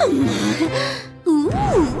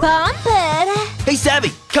 Ooh. Bump it. Hey,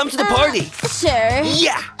 Savvy, come to the party. Sure.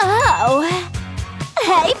 Yeah. Oh.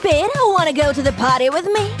 Hey, Pete, wanna go to the party with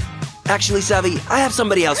me? Actually, Savvy, I have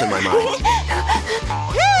somebody else in my mind.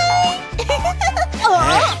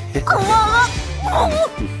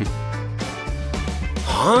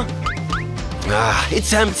 Huh?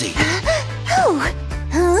 It's empty.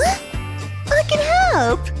 I can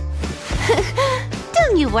help.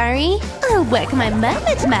 Don't you worry. I'll work my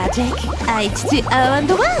mermaid magic. H2O on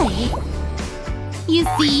the way. You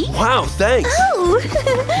see? Wow, thanks. Oh.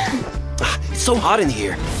 It's so hot in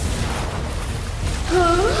here.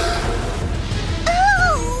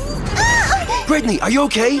 Brittany, are you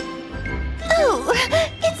okay? Oh,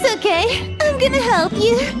 it's okay. I'm gonna help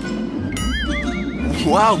you.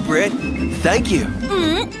 Wow, Britt. Thank you.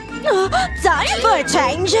 Time for a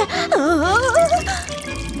change.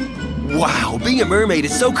 Wow, being a mermaid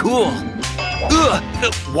is so cool.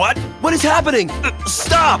 What? What is happening?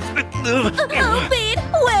 Stop! Oh, Pete,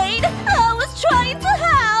 wait. I was trying to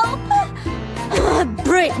help.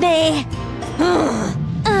 Brittany.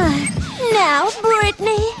 Now,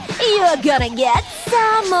 Brittany, you're gonna get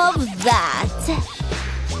some of that.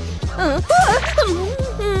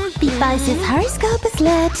 Device's horoscope is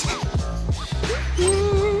lit.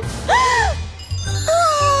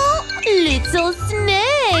 Oh, little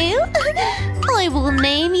snail. I will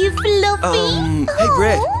name you Fluffy. Hey,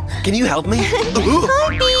 Britt, can you help me?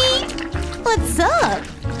 Hi, Pete. What's up?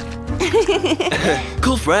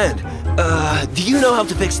 Cool friend. Do you know how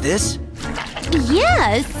to fix this?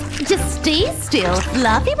 Yes. Just stay still.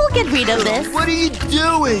 Fluffy will get rid of this. What are you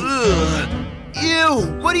doing? Ew,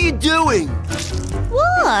 what are you doing?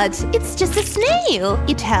 What? It's just a snail.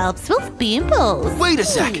 It helps with pimples. Wait a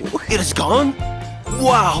sec. It is gone?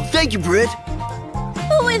 Wow, thank you, Britt.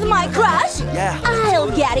 With my crush? Yeah. I'll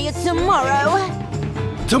get you tomorrow.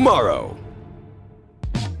 Tomorrow.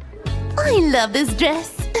 I love this dress.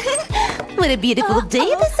 What a beautiful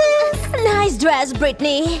day this is. Nice dress,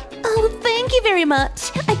 Brittany. Oh, thank you very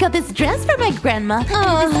much. I got this dress for my grandma.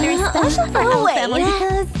 And it's very special for our family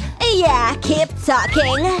because... Yeah, keep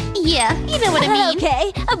talking. Yeah, you know what I mean.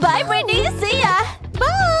 Okay, bye, Brittany. See ya.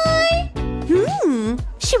 Bye.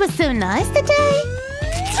 She was so nice today.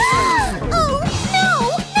 Oh, no.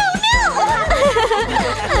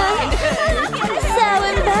 So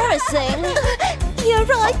embarrassing. You're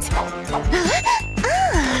right.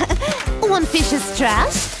 One fish is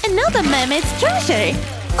trash, another mermaid's treasure.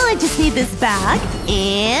 I just need this bag,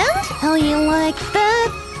 and how you like that?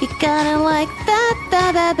 You gotta like that,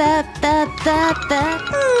 that.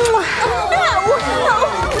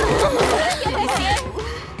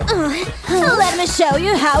 No! Let me show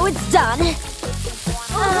you how it's done.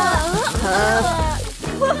 No!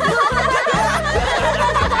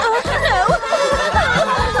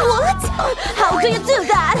 What? How do you do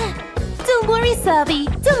that? Don't worry, Savvy.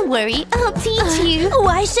 Don't worry. I'll teach you.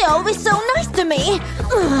 Why is she always so nice to me?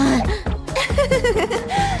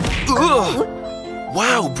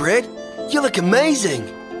 Wow, Britt. You look amazing.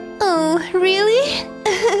 Oh, really?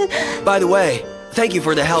 By the way, thank you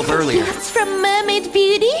for the help earlier. Gifts from Mermaid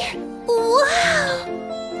Beauty?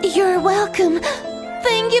 Wow. You're welcome.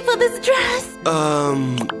 Thank you for this dress.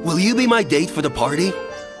 Will you be my date for the party?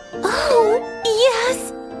 Oh,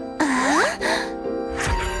 yes.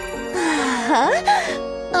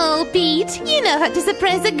 Oh, Pete, you know how to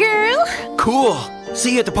surprise a girl. Cool.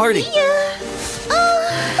 See you at the party. Yeah.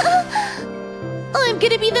 I'm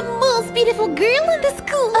gonna be the most beautiful girl in the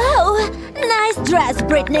school. Oh, nice dress,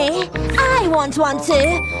 Brittany. I want one too.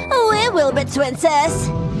 We will be twinses.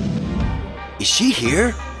 Is she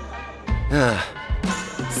here?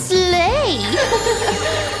 Slay!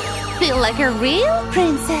 Feel like a real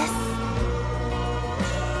princess.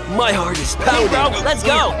 My heart is pounding. Hey, bro, let's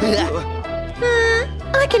go.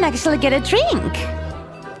 I can actually get a drink.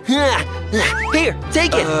 Here,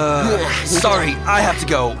 take it. Sorry, I have to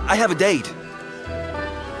go. I have a date.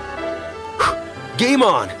 Game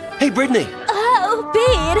on. Hey, Brittany. Oh,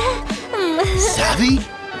 Pete. Savvy?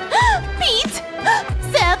 Pete!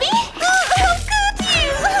 Savvy? How could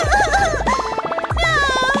you?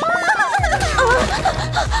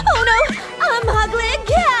 Oh no, I'm ugly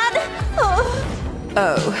again.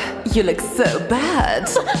 Oh, you look so bad.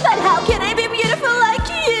 But how can I be beautiful like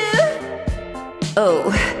you?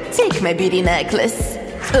 Oh, take my beauty necklace.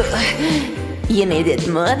 You need it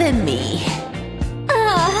more than me.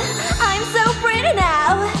 I'm so pretty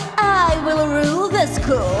now. I will rule the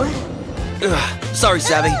school. Sorry,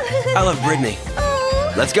 Savvy. I love Brittany.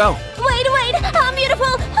 Let's go. Wait, I'm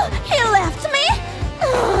beautiful. He left me.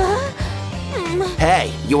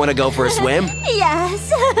 Hey, you want to go for a swim?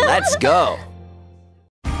 Yes. Let's go.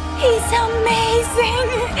 He's amazing!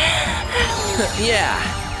 Yeah,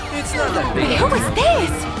 it's not that big. Who is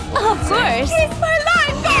this? Of course. It's my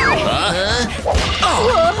life!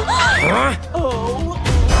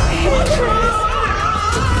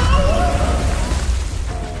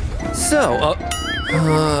 So,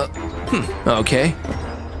 okay.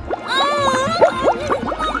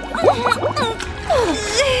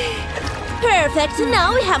 Perfect.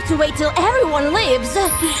 Now we have to wait till everyone leaves.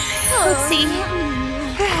 Let's see.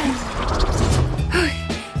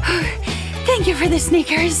 Thank you for the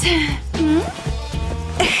sneakers.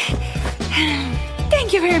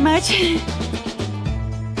 Thank you very much.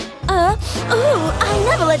 I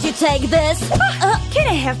never let you take this. Can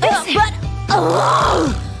I have this?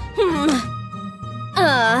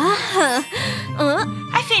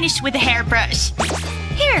 I finished with the hairbrush.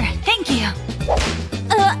 Here, thank you.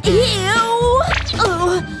 Ew!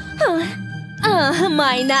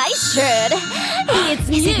 My nice shirt. It's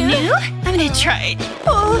Is it new? I'm gonna try it.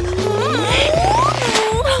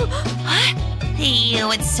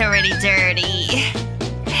 Ew, it's already dirty.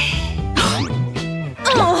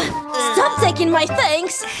 Stop taking my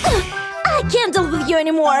things. I can't deal with you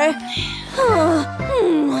anymore.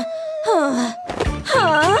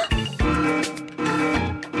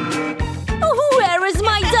 Where is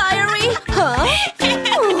my diary?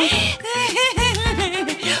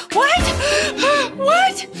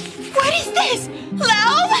 What? What is this?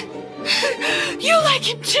 Love? You like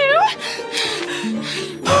him too?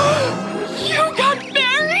 You got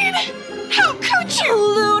married? How could you?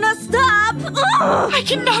 Luna, stop! I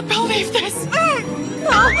cannot believe this.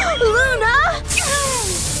 Luna!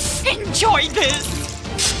 Enjoy this.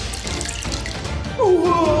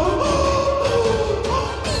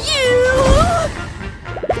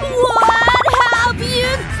 What have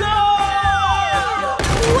you done?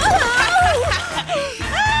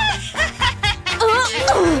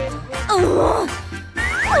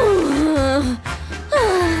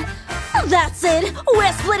 That's it.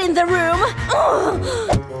 We're splitting the room.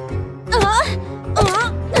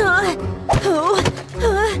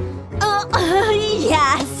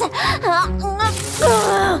 Yes.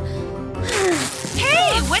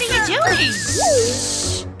 Hey, what are you doing?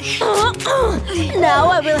 Now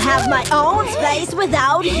I will have my own space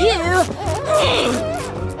without you.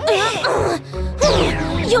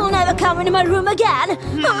 You'll never come into my room again.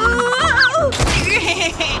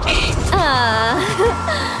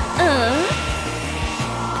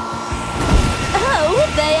 Oh,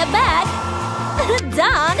 they are back.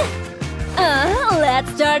 Done.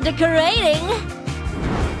 Let's start decorating.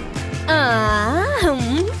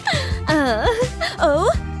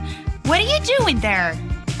 What are you doing there?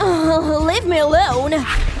 Leave me alone.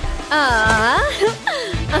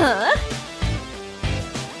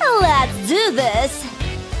 Let's do this.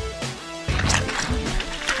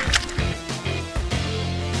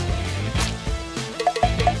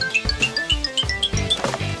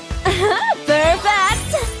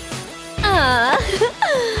 Perfect.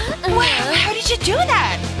 Wow, how did you do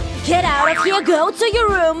that? Get out of here. Go to your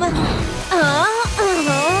room.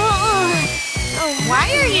 Why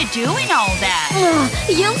are you doing all that?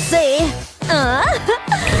 You'll see.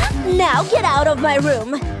 Now get out of my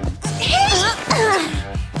room.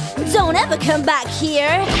 Don't ever come back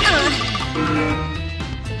here.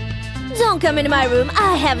 Don't come into my room.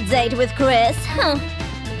 I have a date with Chris.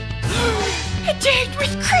 A date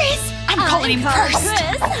with Chris? I'm calling him first.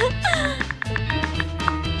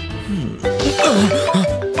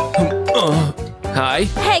 Hi.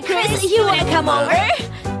 Hey, Chris, you wanna come over?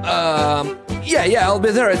 Yeah, I'll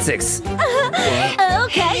be there at 6.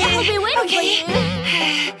 Okay, I'll be waiting for you.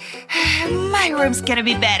 My room's gonna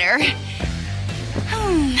be better.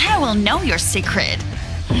 I will know your secret.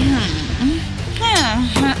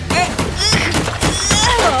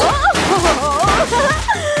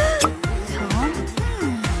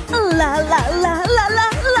 La la la la la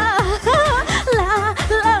la la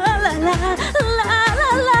la la la.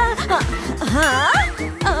 Huh?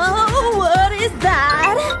 Oh, what is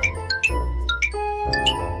that?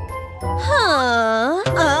 Huh?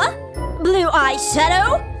 Blue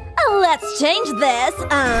eyeshadow? Let's change this.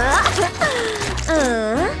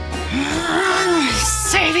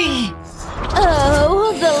 Sadie!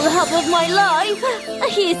 Oh, the love of my life.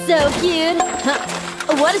 He's so cute.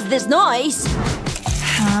 What is this noise?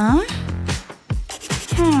 Huh?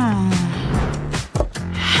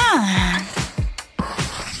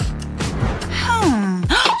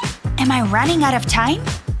 Am I running out of time?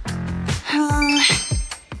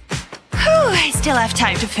 I still have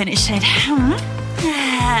time to finish it.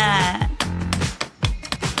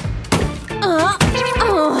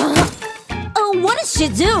 What is she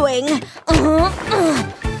doing?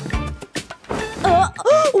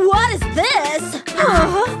 What is this?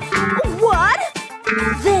 What?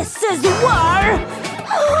 This is war!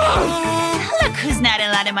 Look who's not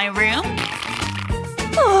allowed in my room.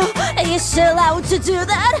 Is she allowed to do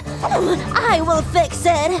that? I will fix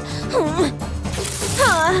it.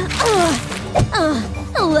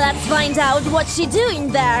 Let's find out what she's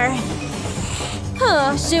doing there.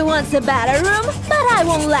 She wants a better room, but I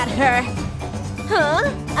won't let her.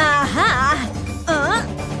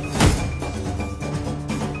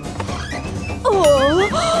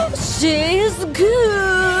 Oh, she's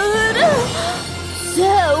good.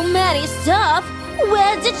 So many stuff.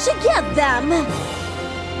 Where did she get them?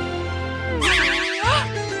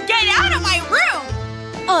 Get out of my room!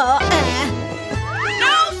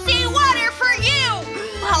 No seawater for you!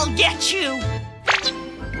 I'll get you!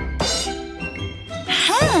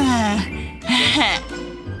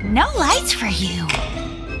 No lights for you.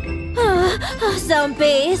 Some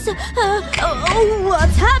peace.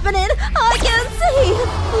 What's happening? I can see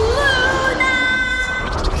Luna!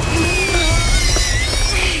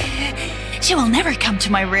 She will never come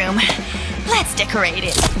to my room. Let's decorate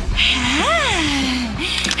it.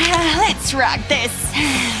 Let's rock this.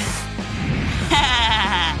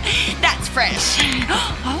 That's fresh.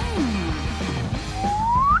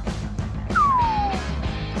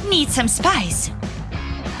 Need some spice.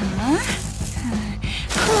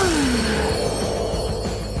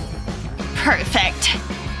 Perfect.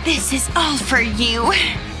 This is all for you.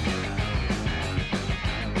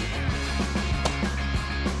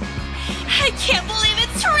 I can't believe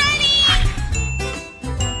it's ready!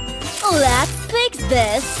 Let's fix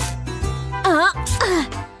this.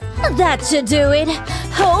 That should do it.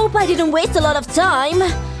 Hope I didn't waste a lot of time.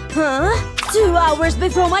 2 hours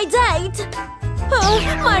before my date.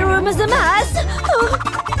 My room is a mess.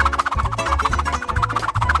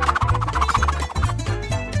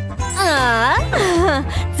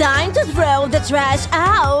 Time to throw the trash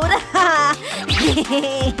out.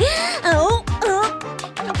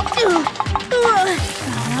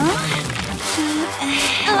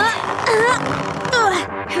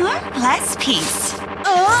 Last piece.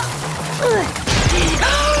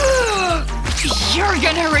 You're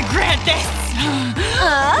gonna regret this.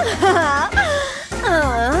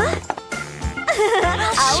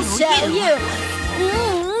 I'll show you.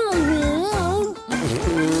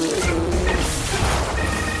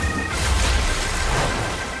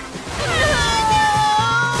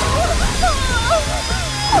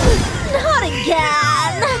 Not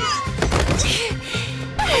again!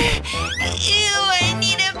 Ew, I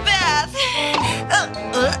need a bath.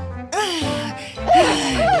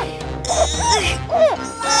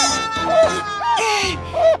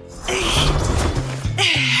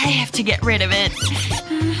 I have to get rid of it.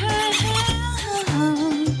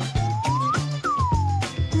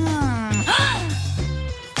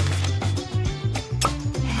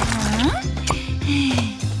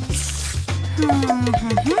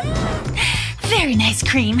 Very nice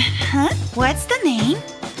cream. Huh? What's the name?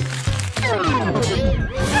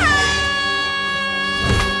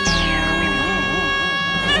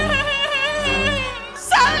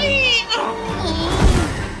 Sorry!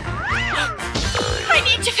 I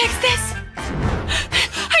need to fix this.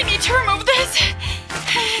 I need to remove this.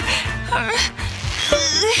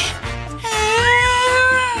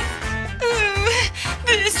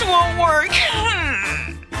 This won't work.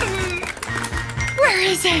 Where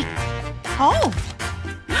is it? Oh!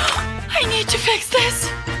 I need to fix this!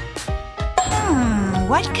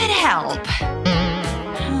 What could help?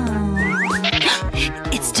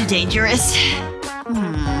 dangerous.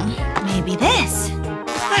 Maybe this.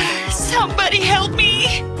 Somebody help me!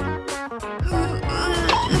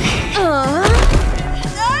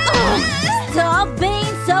 Stop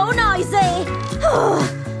being so noisy! Oh,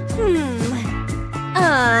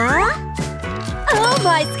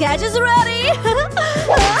 my sketch is ready!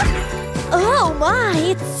 Oh my,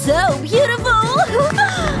 it's so beautiful!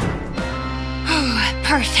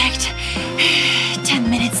 Perfect. 10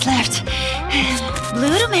 minutes left.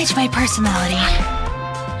 Blue to match my personality.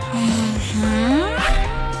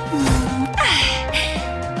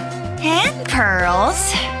 And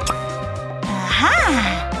pearls. Aha!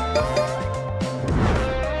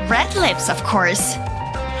 Red lips, of course.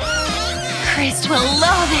 Chris will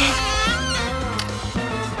love it.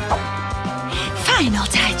 Final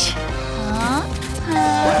touch.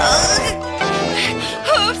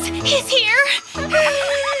 Oops, he's here.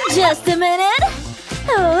 Just a minute.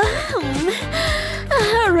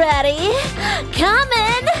 Ready? Come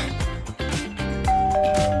in.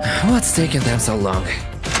 What's taking them so long?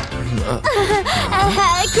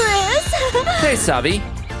 Hey, Chris. Hey, Sabi.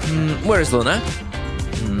 Where's Luna?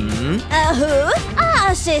 Who?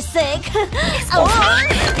 She's sick.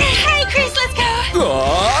 Hey, Chris, let's go.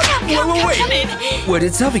 Wait. Where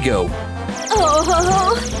did Sabi go?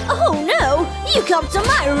 Oh no! You come to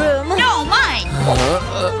my room. No, mine.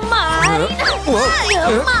 Mine.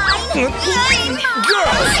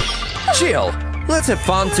 Girls, chill. Let's have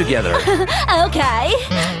fun together. Okay.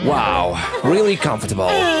 Wow, really comfortable.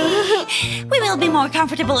 We will be more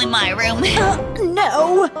comfortable in my room.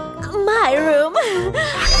 No, my room.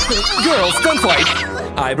 Girls, don't fight.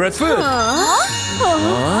 I brought food.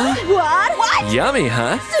 What? Yummy,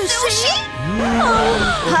 huh? Sushi?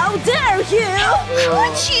 How dare you!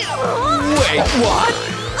 Would you? Wait, what?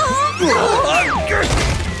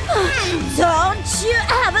 Don't you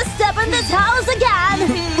ever step in this house again!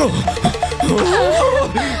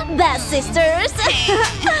 Best sisters!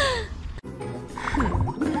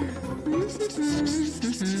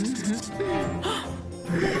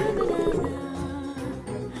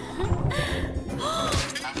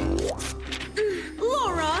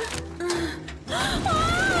 Laura!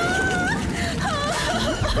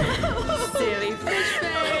 Silly fish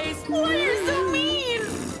face! Why are you so mean?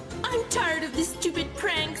 I'm tired of these stupid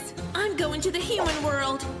pranks. I'm going to the human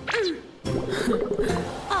world.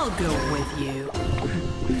 I'll go with you.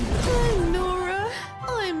 Hi, Nora.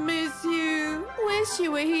 I miss you. Wish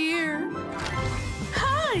you were here.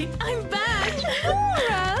 Hi, I'm back.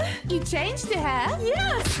 Nora! You changed the hat?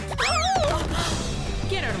 Yes. Oh.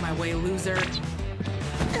 Get out of my way, loser.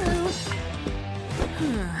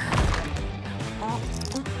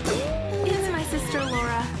 It's my sister,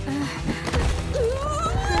 Laura.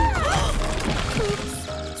 Oops.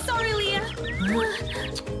 Sorry, Leah.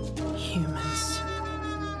 Humans.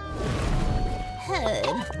 Who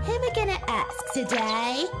am I gonna ask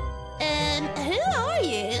today? Who are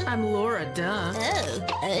you? I'm Laura, duh.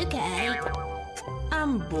 Oh, okay.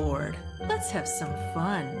 I'm bored. Let's have some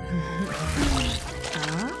fun.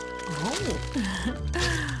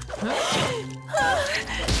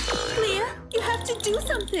 Leah, you have to do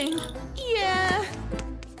something. Yeah.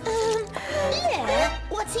 Yeah.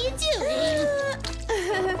 What are you doing?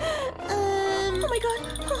 Oh my god.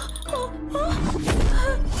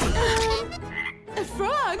 A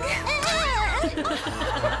frog.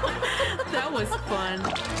 That was fun.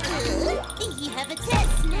 You have a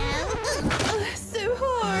test now. So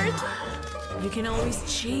hard. You can always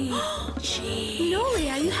cheat. Cheat. No,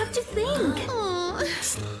 Leah, you have to think.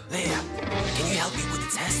 Leah, can you help me with the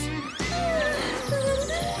test?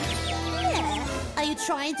 Yeah. Are you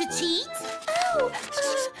trying to cheat? Oh.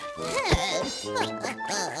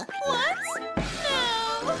 What? No.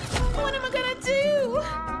 What am I gonna do?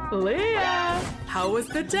 Leah, how was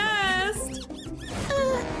the test?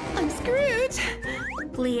 I'm screwed.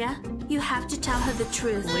 Leah, you have to tell her the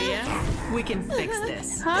truth. Leah, we can fix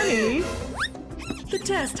this. Honey. The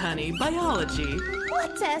test, honey. Biology.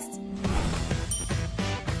 What test?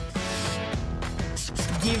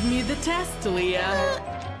 Give me the test, Leah.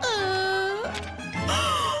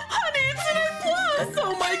 Honey, it's an A+.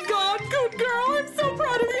 Oh my god, good girl. I'm so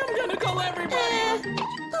proud of you. I'm gonna call everybody.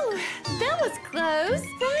 That was close.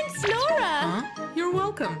 Thanks, Laura. You're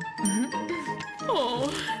welcome. Oh,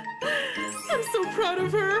 I'm so proud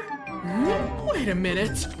of her. Wait a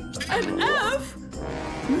minute. An F?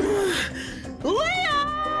 Leah!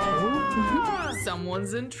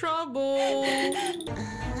 Someone's in trouble.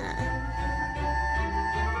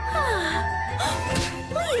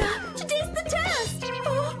 Leah, today's the test.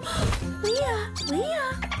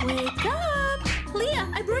 Leah, wake up. Leah,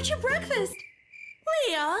 I brought you breakfast.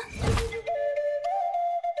 Leah.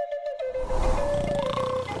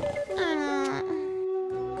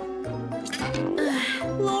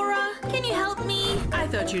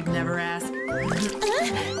 thought you'd never ask.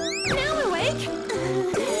 Now awake.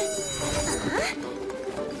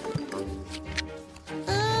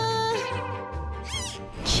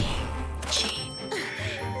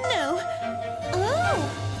 No. Oh.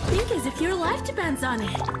 Think as if your life depends on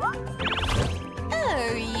it.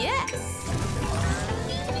 Oh, yes.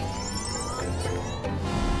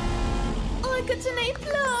 I got an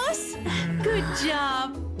A+. Good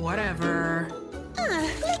job. Whatever.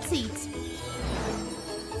 Let's eat.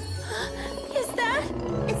 Is that?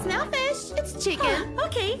 It's not fish. It's chicken.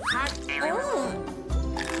 Okay.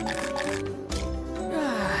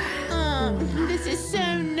 This is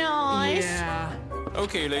so nice. Yeah.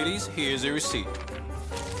 Okay, ladies, here's a receipt.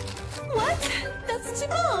 What? That's too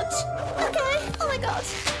much. Okay. Oh my god.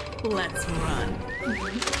 Let's run.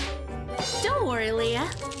 Don't worry, Leah.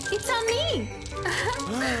 It's on me.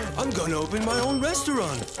 I'm gonna open my own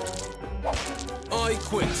restaurant. I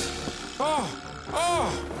quit.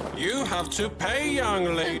 You have to pay,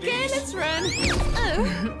 young ladies. Okay, let's run. Oh,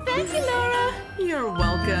 thank you, Laura. You're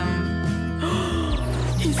welcome.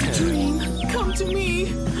 His dream come to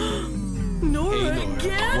me. Nora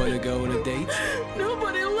again? Wanna go on a date?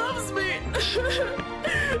 Nobody loves me.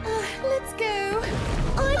 Let's go.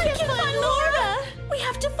 I can find Laura. We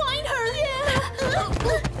have to find her.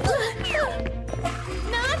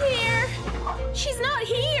 Not here. She's not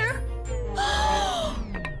here.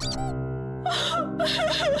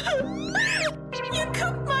 You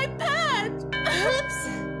cooked my pet. Oops.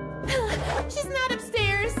 She's not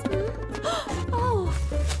upstairs. Oh.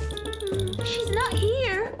 She's not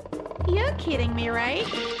here. You're kidding me, right?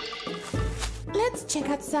 Let's check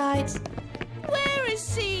outside. Where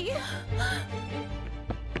is she?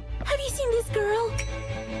 Have you seen this girl?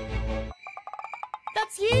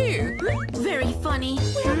 That's you. Very funny.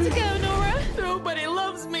 We have to go, Nora. Nobody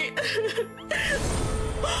loves me.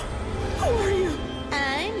 Who are you?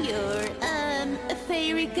 I'm your,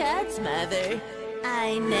 fairy godmother.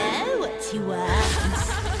 I know what you want.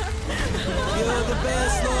 You're the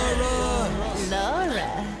best, Laura!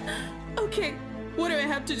 Laura. Okay, what do I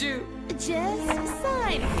have to do? Just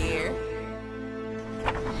sign here.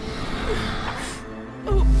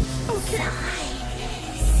 Oh, okay.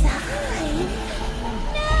 Sign.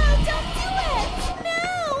 No, don't do it.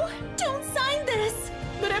 No. Don't sign this.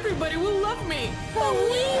 But everybody will love me. But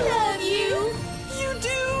we love you. You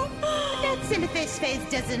do? That sillyfish face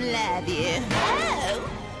doesn't love you. Oh.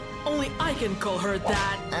 Only I can call her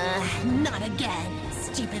that. Not again,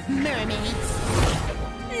 stupid mermaids.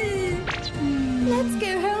 Let's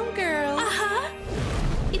go home, girls.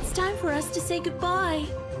 It's time for us to say goodbye.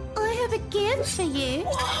 I have a gift for you.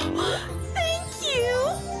 Thank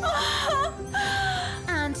you.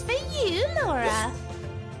 And for you, Laura.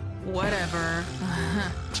 Whatever.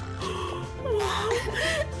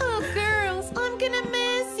 Oh, girls, I'm gonna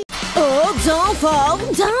miss you. Oh, don't fall,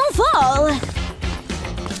 don't fall.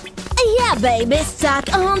 Yeah, baby,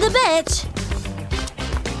 stuck on the beach.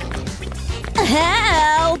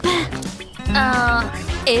 Help!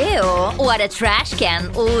 Ew, what a trash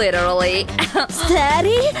can, literally.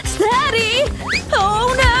 Steady, steady!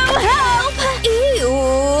 Oh no, help! Ew!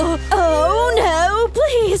 Oh no,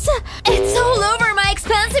 please! It's all over my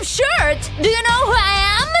expensive shirt. Do you know who I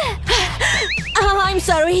am? I'm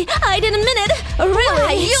sorry, I didn't mean it. Really?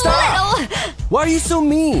 Why, you little... Why are you so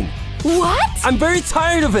mean? What? I'm very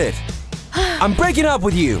tired of it. I'm breaking up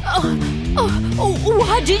with you.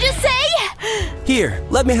 What did you say? Here,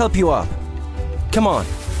 let me help you up. Come on.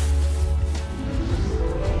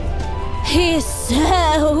 He's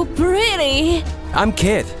so pretty. I'm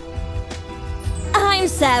Kit. I'm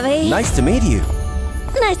Savvy. Nice to meet you.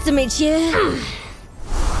 Nice to meet you.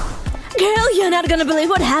 Girl, you're not gonna believe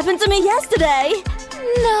what happened to me yesterday.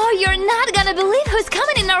 No, you're not gonna believe who's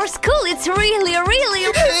coming in our school. It's really...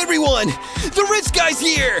 Hey, everyone! The rich guy's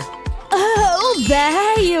here! Oh,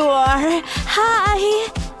 there you are. Hi.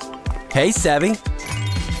 Hey, Savvy.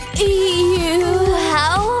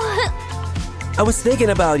 How? I was thinking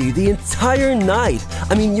about you the entire night.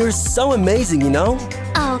 I mean, you're so amazing, you know?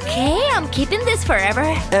 Okay, I'm keeping this forever.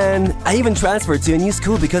 And I even transferred to a new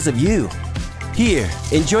school because of you. Here,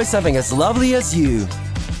 enjoy something as lovely as you.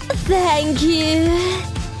 Thank you.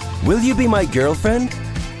 Will you be my girlfriend?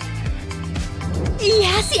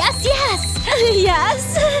 Yes.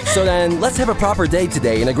 Yes. So then, let's have a proper date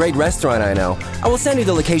today in a great restaurant I know. I will send you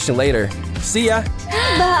the location later. See ya.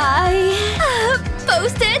 Bye.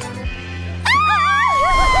 Posted.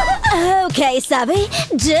 Okay, Savvy,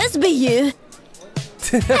 just be you.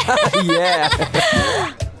 Yeah.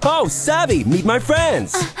 Oh, Savvy, meet my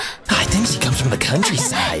friends. I think she comes from the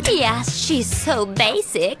countryside. Yes, she's so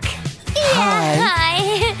basic.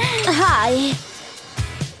 Hi. Hi.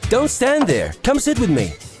 Don't stand there. Come sit with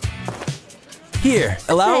me. Here,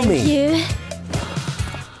 allow me. Thank you.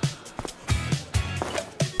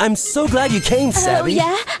 I'm so glad you came, Savvy. Oh,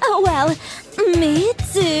 yeah? Oh, well, me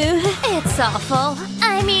too. It's awful.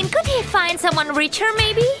 I mean, could he find someone richer,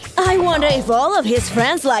 maybe? I wonder if all of his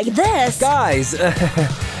friends like this. Guys,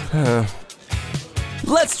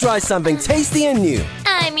 let's try something tasty and new.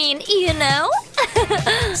 I mean, you know.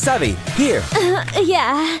 Savvy, here.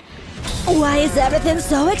 Yeah. Why is everything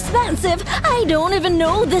so expensive? I don't even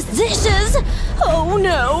know these dishes. Oh,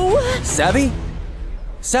 no. Savvy?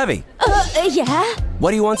 Savvy, Yeah?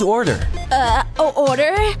 what do you want to order?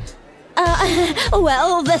 Order?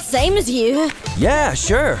 Well, the same as you. Yeah,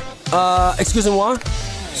 sure. Excusez-moi?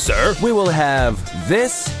 Sir? We will have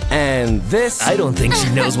this and this. I don't think she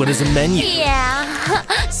knows what is a menu. Yeah,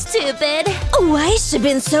 stupid. Why is she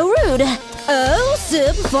been so rude? Oh,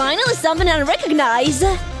 soup, finally something I recognize.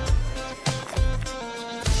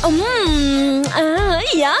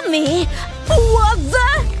 Yummy. What the?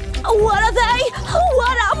 What are they?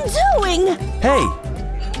 What I'm doing? Hey,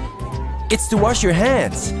 it's to wash your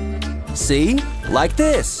hands. See? Like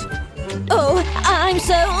this. Oh, I'm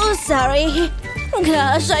so sorry.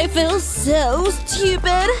 Gosh, I feel so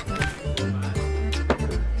stupid.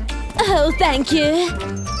 Oh, thank you.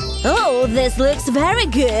 Oh, this looks very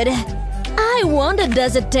good. I wonder,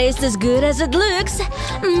 does it taste as good as it looks?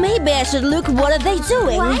 Maybe I should look. What are they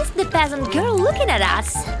doing? Why is the peasant girl looking at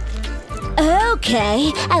us?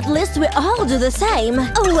 Okay, at least we all do the same.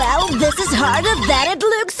 Well, this is harder than it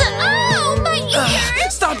looks. Oh, my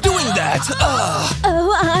ears! Stop doing that!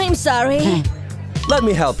 Oh, I'm sorry. Let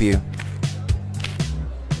me help you.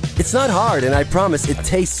 It's not hard, and I promise it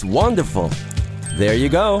tastes wonderful. There you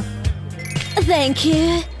go. Thank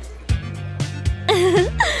you.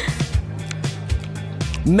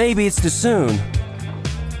 Maybe it's too soon,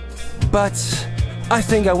 but I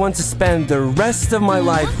think I want to spend the rest of my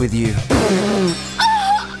life with you.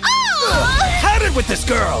 Had it with this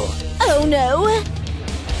girl! Oh no.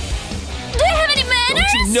 Do you have any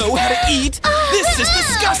manners? Don't you know how to eat? This is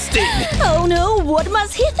disgusting! Oh no, what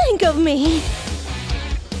must he think of me?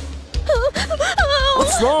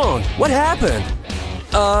 What's wrong? What happened?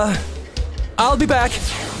 I'll be back.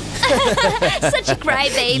 Such a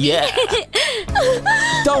crybaby. Yeah.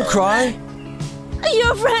 Don't cry.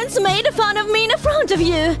 Your friends made fun of me in front of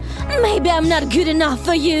you. Maybe I'm not good enough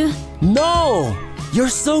for you. No! You're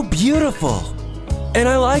so beautiful. And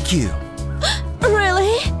I like you.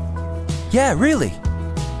 Really? Yeah, really.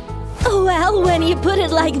 Well, when you put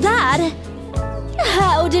it like that,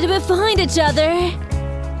 how did we find each other?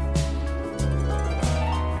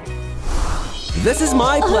 This is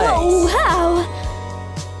my place. Oh, wow!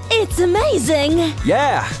 It's amazing!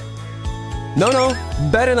 Yeah. No,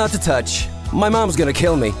 better not to touch. My mom's gonna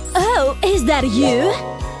kill me. Oh, is that you?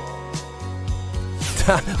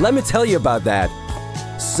 Let me tell you about that.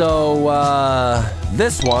 So,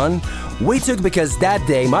 this one we took because that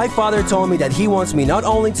day my father told me that he wants me not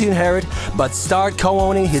only to inherit, but start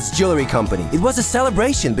co-owning his jewelry company. It was a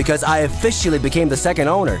celebration because I officially became the second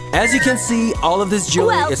owner. As you can see, all of this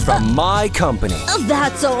jewelry is from my company.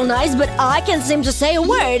 That's all nice, but I can't seem to say a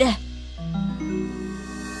word.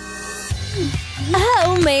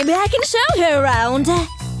 Oh, maybe I can show her around.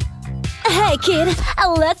 Hey, kid,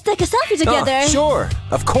 let's take a selfie together. Oh, sure,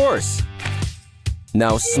 of course.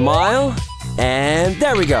 Now smile, and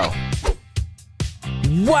there we go.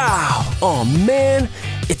 Wow! Oh man,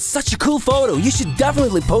 it's such a cool photo. You should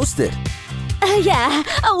definitely post it. Yeah,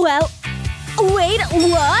 well, wait,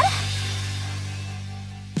 what?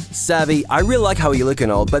 Savvy, I really like how you look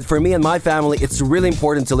and all, but for me and my family, it's really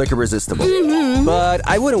important to look irresistible. But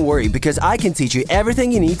I wouldn't worry because I can teach you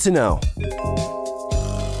everything you need to know.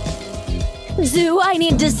 Do I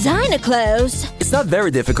need designer clothes? It's not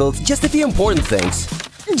very difficult, just a few important things.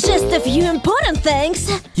 Just a few important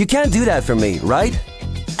things? You can't do that for me, right?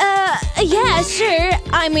 Yeah, sure.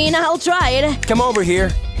 I mean, I'll try it. Come over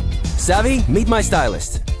here. Savvy, meet my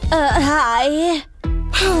stylist. Hi.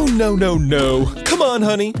 Oh, no. Come on,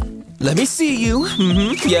 honey. Let me see you.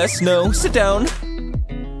 Yes, no, sit down.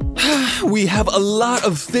 We have a lot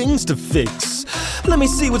of things to fix. Let me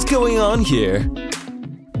see what's going on here.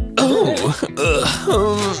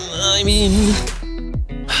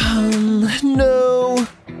 No.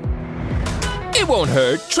 It won't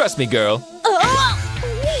hurt. Trust me, girl.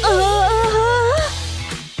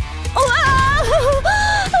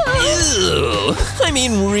 Ew. I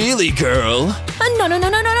mean, really, girl.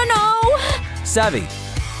 No. Savvy,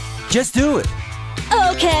 just do it.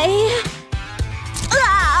 Okay.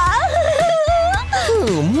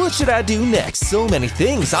 What should I do next? So many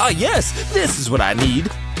things. Ah, yes, this is what I need.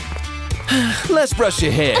 Let's brush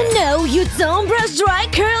your hair. No, you don't brush dry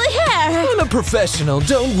curly hair. I'm a professional,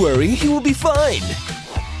 don't worry, you will be fine.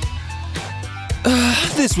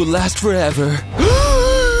 This will last forever.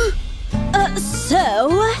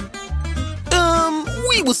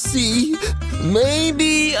 We will see.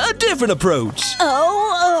 Maybe a different approach.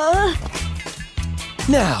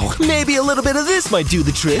 Now, maybe a little bit of this might do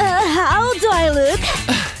the trick. How do I look?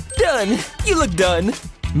 Done. You look done.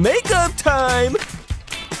 Makeup time.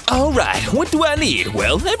 All right, what do I need?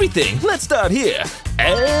 Well, everything. Let's start here.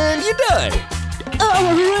 And you're done.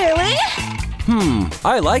 Oh, really?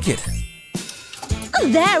 I like it.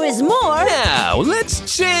 There is more. Now, let's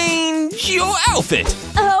change your outfit.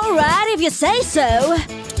 All right, if you say so.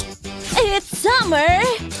 It's summer.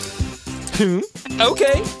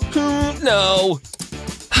 Okay. No.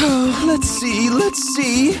 Let's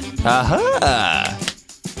see. Aha!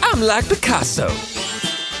 I'm like Picasso.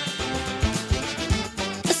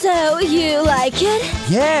 So, you like it?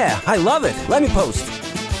 Yeah, I love it. Let me post.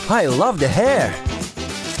 I love the hair.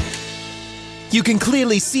 You can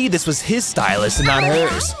clearly see this was his stylist and not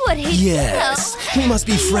hers. Would he Yes, he must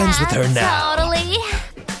be friends with her now. Totally.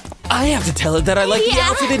 I have to tell her that I like the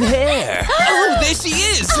outfit and hair. Oh, there she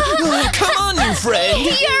is. Come on, new friend.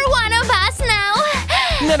 You're one of us now.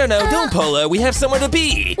 No, don't pull her. We have somewhere to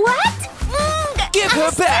be. What? Give her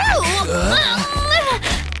back.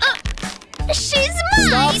 She's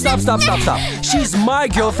mine. Stop. She's my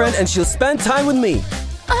girlfriend and she'll spend time with me.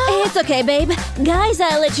 It's okay, babe. Guys,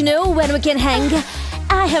 I'll let you know when we can hang.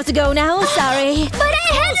 I have to go now, sorry. But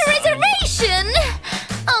I had a reservation.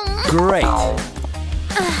 Great.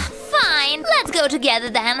 Fine, let's go together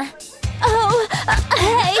then. Oh,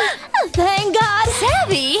 hey, thank God.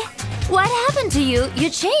 Savvy, what happened to you? You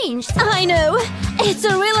changed. I know. It's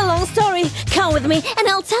a really long story. Come with me and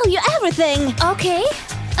I'll tell you everything. Okay.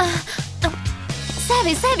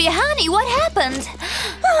 Savvy, honey, what happened?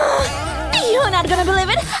 You're not gonna believe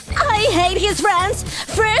it. I hate his friends.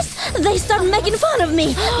 First, they start making fun of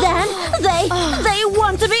me. Then, they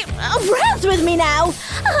want to be friends with me now.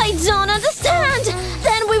 I don't understand.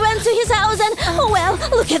 Then we went to his house and, well,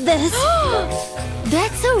 look at this.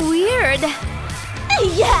 That's so weird.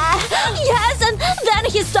 Yes, and then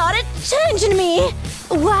he started changing me.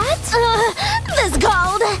 What? This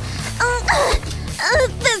gold.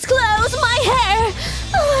 This clothes, my hair.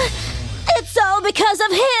 It's all because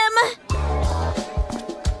of him.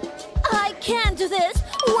 I can't do this.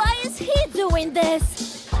 Why is he doing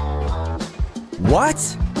this?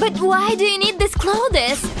 What? But why do you need this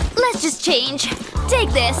clothes? Let's just change.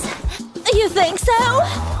 Take this. You think so?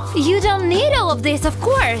 You don't need all of this, of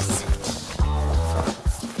course.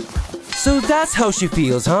 So that's how she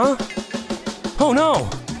feels, huh? Oh no!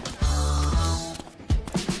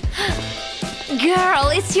 Girl,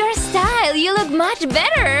 it's your style. You look much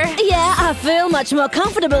better. Yeah, I feel much more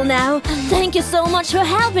comfortable now. Thank you so much for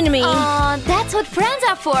helping me. Oh, that's what friends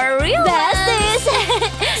are for, real besties.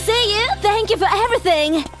 See you. Thank you for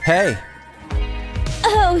everything. Hey.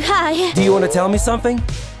 Oh, hi. Do you want to tell me something?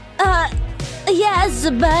 Yes,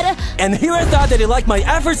 but... And here I thought that you liked my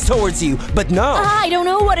efforts towards you, but no. I don't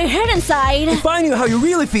know what I heard inside. If I knew how you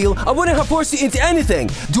really feel, I wouldn't have forced you into anything.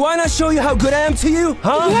 Do I not show you how good I am to you,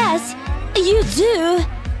 huh? Yes, you do.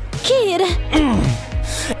 Kid.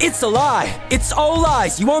 It's a lie. It's all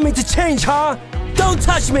lies. You want me to change, huh? Don't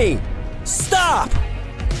touch me. Stop.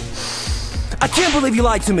 I can't believe you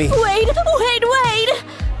lied to me. Wait.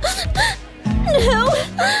 No.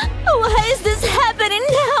 Why is this happening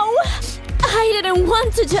now? I didn't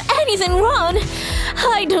want to do anything wrong.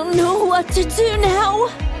 I don't know what to do now.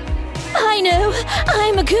 I know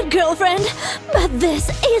I'm a good girlfriend, but this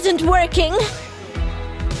isn't working.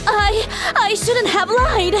 I shouldn't have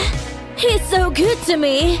lied. He's so good to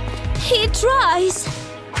me. He tries.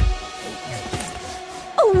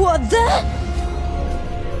 What the?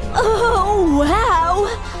 Oh, wow.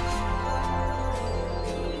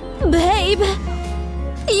 Babe,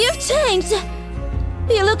 you've changed.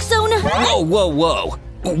 You look so nice. Whoa.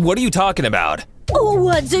 What are you talking about?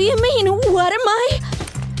 What do you mean? What am I?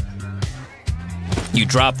 You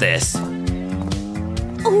dropped this.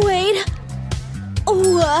 Wait.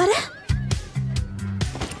 What?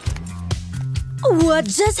 What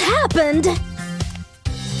just happened?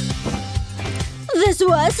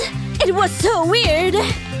 It was so weird.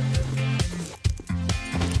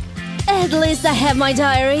 At least I have my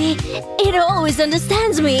diary. It always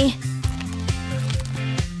understands me.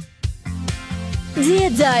 Dear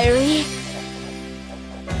diary,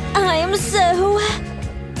 I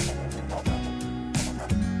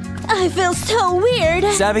feel so weird.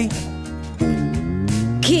 Savvy?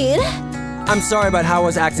 Kid? I'm sorry about how I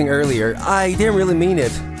was acting earlier. I didn't really mean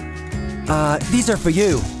it. These are for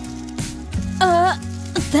you.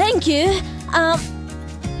 Thank you.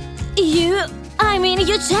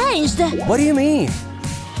 You changed. What do you mean?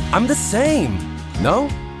 I'm the same. No?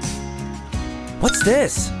 What's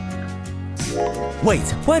this? Wait,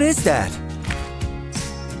 what is that?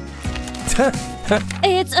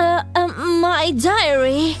 It's, my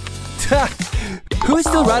diary. Who is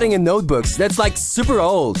still writing in notebooks? That's like super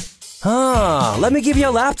old. Let me give you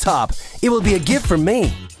a laptop. It will be a gift from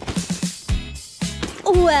me.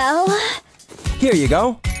 Well... Here you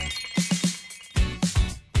go.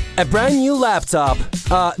 A brand new laptop.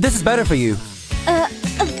 This is better for you.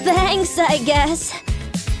 Thanks, I guess.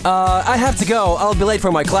 I have to go. I'll be late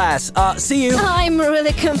for my class. See you. I'm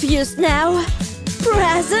really confused now.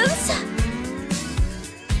 Presents?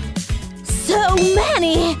 So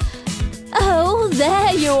many! Oh,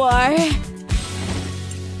 there you are.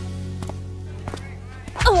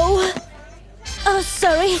 Oh,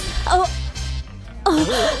 sorry.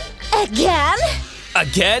 Again?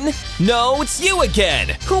 Again? No, it's you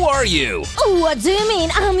again. Who are you? What do you mean?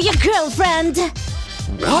 I'm your girlfriend.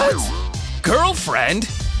 What? Girlfriend?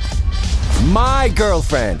 My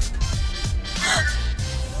girlfriend.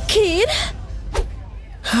 Kid?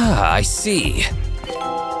 I see.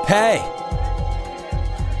 Hey.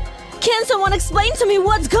 Can someone explain to me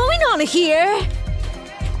what's going on here?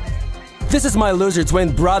 This is my loser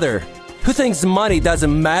twin brother, who thinks money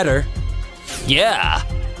doesn't matter. Yeah.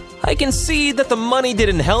 I can see that the money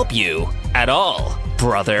didn't help you at all,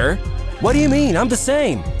 brother. What do you mean? I'm the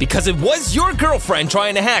same. Because it was your girlfriend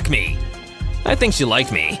trying to hack me. I think she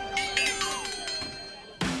liked me.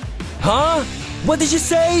 Huh? What did you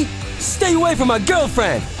say? Stay away from my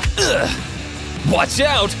girlfriend! Ugh. Watch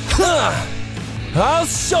out! I'll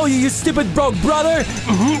show you, you stupid broke brother!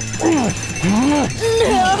 No,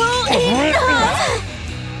 enough!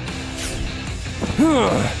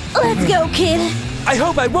 Let's go, kid. I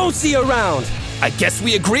hope I won't see you around. I guess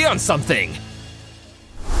we agree on something.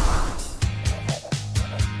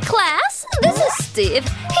 Class, this is Steve.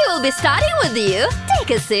 He will be starting with you. Take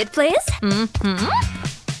a seat, please.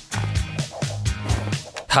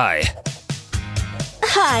 Hi.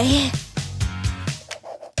 Hi.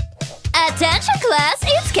 Attention, class.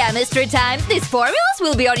 It's chemistry time. These formulas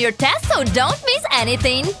will be on your test, so don't miss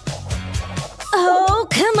anything. Oh,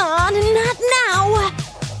 come on. Not now.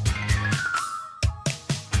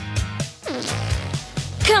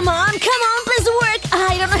 Come on, please work!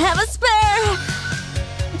 I don't have a spare!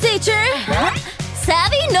 Teacher?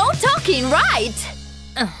 Savvy, no talking, right?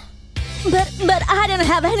 But I don't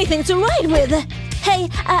have anything to write with. Hey,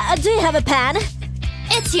 do you have a pen?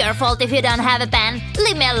 It's your fault if you don't have a pen.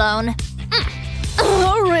 Leave me alone.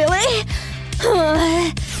 Oh, really?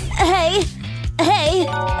 Hey.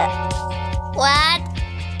 What?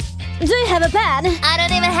 Do you have a pen? I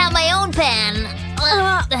don't even have my own pen.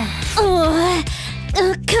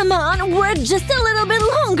 Come on, work just a little bit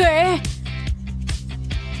longer.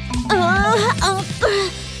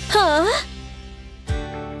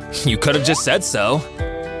 You could have just said so.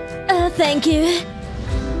 Thank you.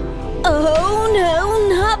 Oh no,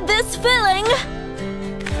 not this feeling.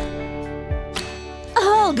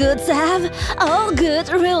 All good, Sav. All good,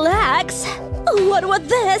 relax. What was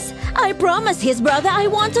this? I promised his brother I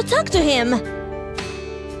want to talk to him.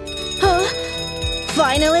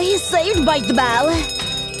 Finally, saved by the bell.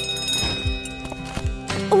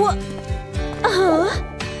 What?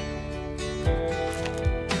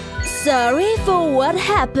 Sorry for what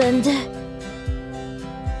happened.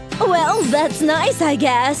 Well, that's nice, I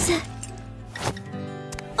guess.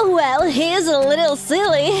 Well, he's a little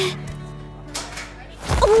silly.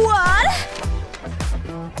 What?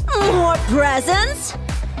 More presents?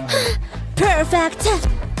 Perfect.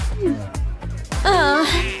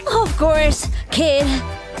 Of course, kid.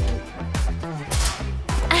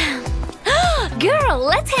 Girl,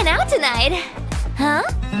 let's hang out tonight. Huh?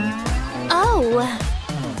 Oh.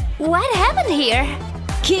 What happened here?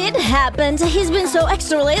 Kid happened. He's been so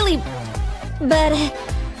extra lately. But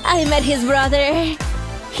I met his brother.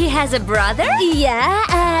 He has a brother? Yeah,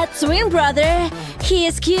 a twin brother. He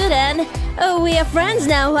is cute and we are friends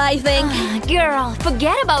now, I think. Girl,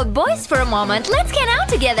 forget about boys for a moment. Let's hang out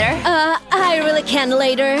together. I really can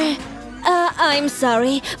later. I'm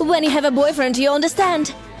sorry. When you have a boyfriend, you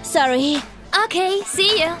understand. Sorry. Okay,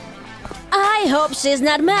 see you. I hope she's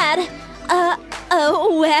not mad.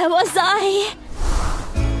 Where was I?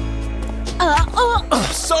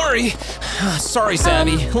 Sorry. Sorry,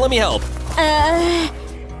 Savvy. Let me help.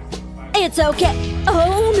 It's okay.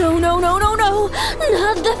 Oh, no.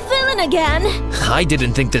 Not the feeling again. I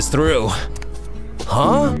didn't think this through.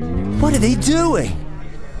 Huh? What are they doing?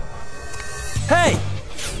 Hey!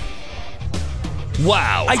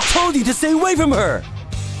 Wow. I told you to stay away from her!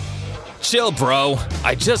 Chill, bro.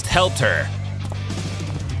 I just helped her.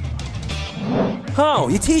 Oh,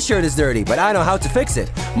 your t-shirt is dirty, but I know how to fix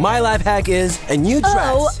it. My life hack is a new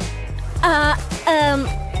dress.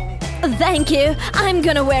 Thank you. I'm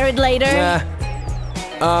gonna wear it later.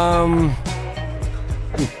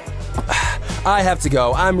 I have to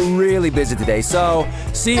go. I'm really busy today, so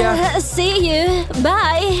see ya. See you.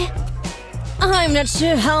 Bye. I'm not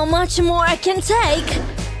sure how much more I can take.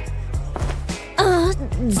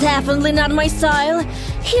 Definitely not my style.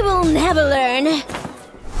 He will never learn.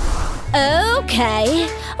 Okay,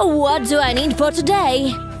 what do I need for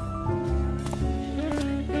today?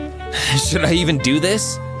 Should I even do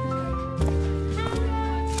this?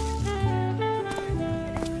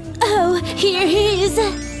 Oh, here he is.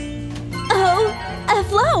 Oh, a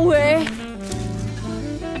flower.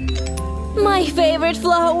 My favorite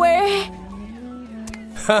flower.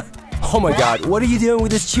 Oh my god, what are you doing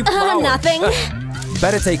with this cheap flower? Nothing.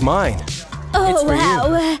 Better take mine. Oh, it's for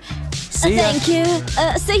wow. you. See ya. Thank you.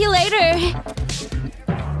 See you later.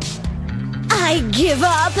 I give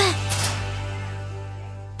up.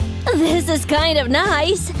 This is kind of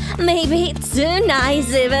nice. Maybe too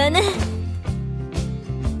nice, even.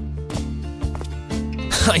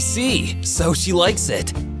 I see. So she likes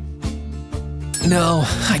it. No,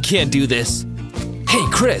 I can't do this. Hey,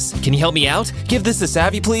 Chris, can you help me out? Give this to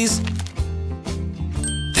Savvy, please.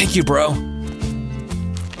 Thank you, bro.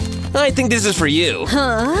 I think this is for you.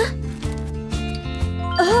 Huh?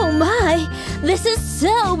 Oh my! This is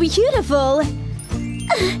so beautiful!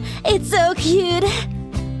 It's so cute!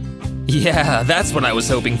 Yeah, that's what I was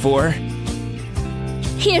hoping for.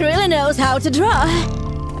 He really knows how to draw.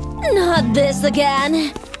 Not this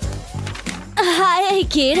again. Hi,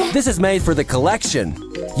 kid. This is made for the collection.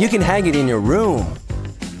 You can hang it in your room.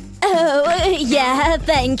 Oh, yeah,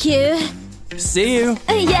 thank you. See you.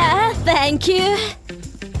 Yeah, thank you.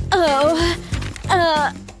 Oh,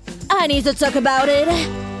 I need to talk about it.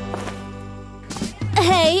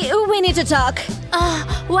 Hey, we need to talk.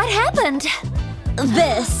 What happened?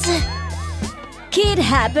 This. Kid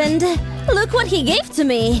happened. Look what he gave to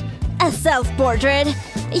me. A self-portrait.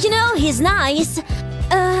 You know, he's nice.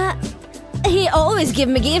 He always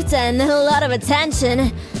gives me gifts and a lot of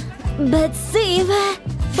attention. But Steve...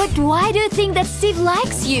 But why do you think that Steve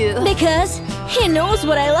likes you? Because he knows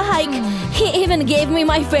what I like. He even gave me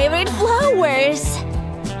my favorite flowers.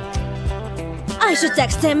 I should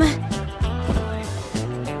text him.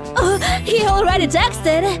 Oh, he already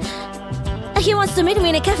texted. He wants to meet me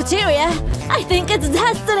in a cafeteria. I think it's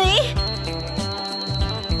destiny.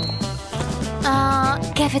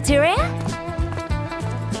 Cafeteria?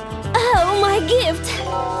 Oh, my gift.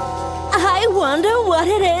 I wonder what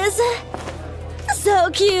it is. So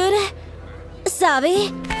cute.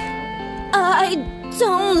 Savvy, I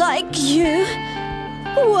don't like you.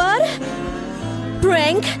 What?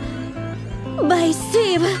 Prank? By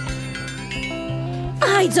Steve?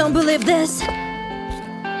 I don't believe this.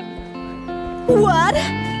 What?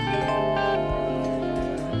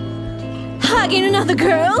 Hugging another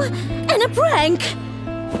girl? And a prank?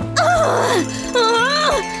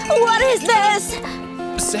 What is this?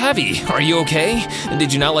 Savvy, are you okay?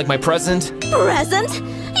 Did you not like my present? Present?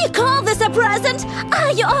 You call this a present?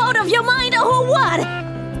 Are you out of your mind or what?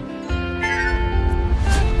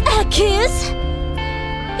 A kiss?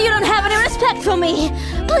 You don't have any respect for me.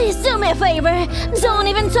 Please do me a favor. Don't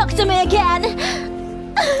even talk to me again.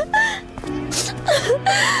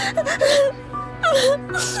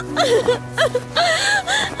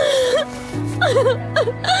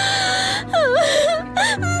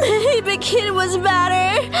 Maybe Kid was better.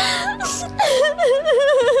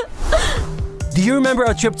 Do you remember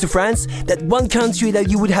our trip to France? That one country that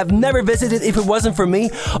you would have never visited if it wasn't for me?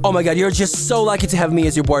 Oh my god, you're just so lucky to have me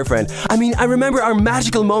as your boyfriend. I mean, I remember our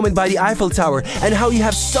magical moment by the Eiffel Tower and how you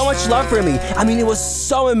have so much love for me. I mean, it was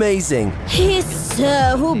so amazing. He's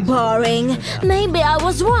so boring. Maybe I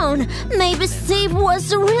was wrong. Maybe Steve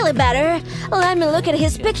was really better. Let me look at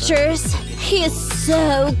his pictures. He's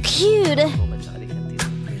so cute.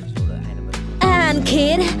 And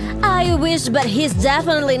Kid, I wish, but he's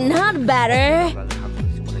definitely not better.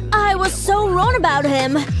 I was so wrong about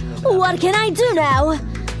him. What can I do now?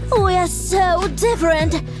 We are so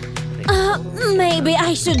different. Maybe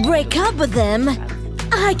I should break up with him.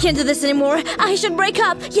 I can't do this anymore. I should break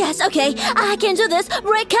up. Yes, okay. I can do this.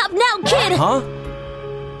 Break up now, Kid. Huh?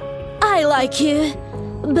 I like you,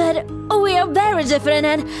 but we are very different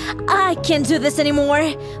and I can't do this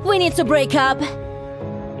anymore. We need to break up.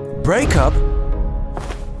 Break up?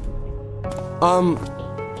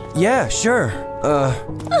 Yeah, sure.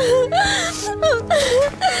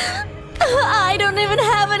 I don't even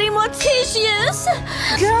have any more tissues.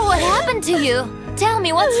 Girl, what happened to you? Tell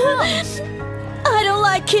me, what's wrong? I don't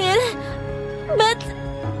like it. But...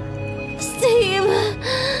 Steve...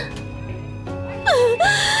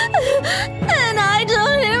 And I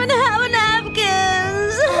don't even have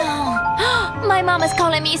napkins. My mom is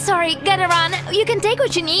calling me. Sorry, get her on. You can take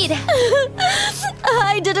what you need.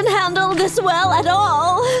 I didn't handle this well at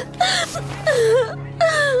all.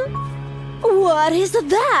 What is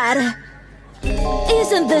that?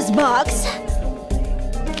 Isn't this box?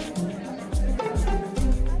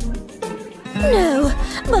 No,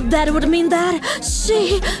 but that would mean that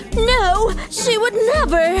No, she would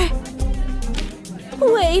never.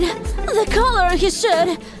 Wait, the color of his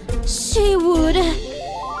shirt. She would.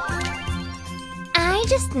 I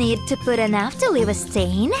just need to put enough to leave a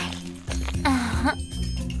stain.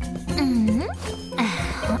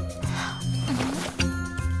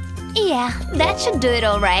 Yeah, that should do it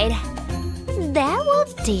all right. That will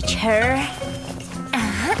teach her.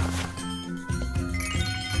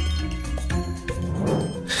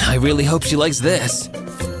 I really hope she likes this.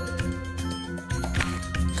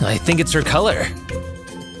 I think it's her color.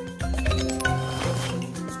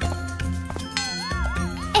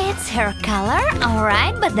 It's her color,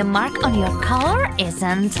 alright, but the mark on your collar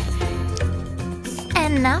isn't.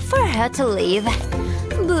 Enough for her to leave.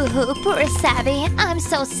 Boo-hoo, poor Savvy. I'm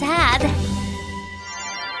so sad.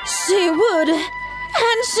 She would.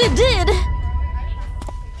 And she did.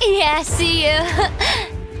 Yeah, see you.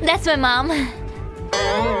 That's my mom.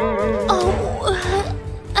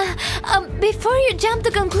 Before you jump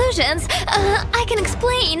to conclusions, I can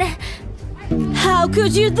explain. How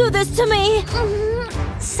could you do this to me?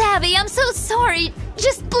 Savvy, I'm so sorry.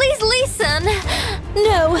 Just please listen.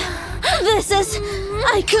 No, this is...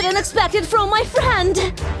 I couldn't expect it from my friend.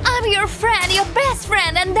 I'm your friend, your best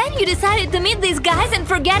friend, and then you decided to meet these guys and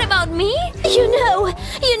forget about me? You know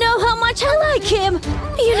how much I like him.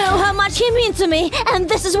 You know how much he means to me, and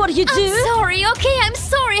this is what you do? I'm sorry, okay, I'm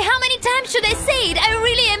sorry. How many times should I say it? I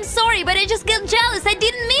really am sorry, but I just get jealous. I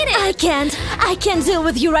didn't mean it. I can't deal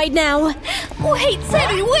with you right now. Wait,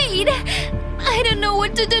 Savvy, wait. I don't know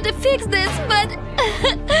what to do to fix this, but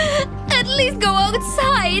at least go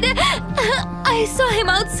outside. I saw him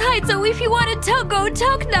outside, so if you want to talk, go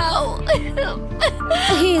talk now.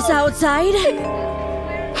 He's outside?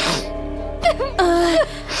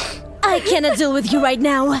 I cannot deal with you right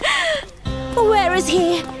now. Where is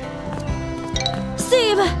he?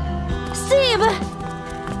 Steve! Steve!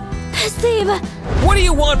 Steve! What do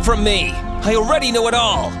you want from me? I already know it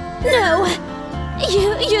all. No!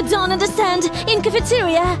 You don't understand. In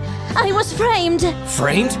cafeteria, I was framed.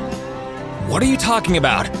 Framed? What are you talking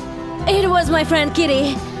about? It was my friend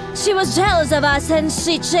Kitty. She was jealous of us and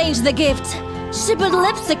she changed the gift. She put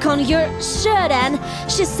lipstick on your shirt and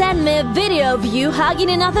she sent me a video of you hugging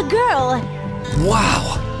another girl.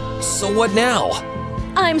 Wow! So what now?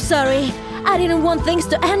 I'm sorry. I didn't want things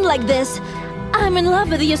to end like this. I'm in love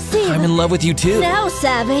with you, Steve. I'm in love with you too. Now,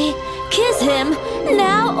 Savvy. Kiss him.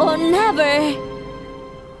 Now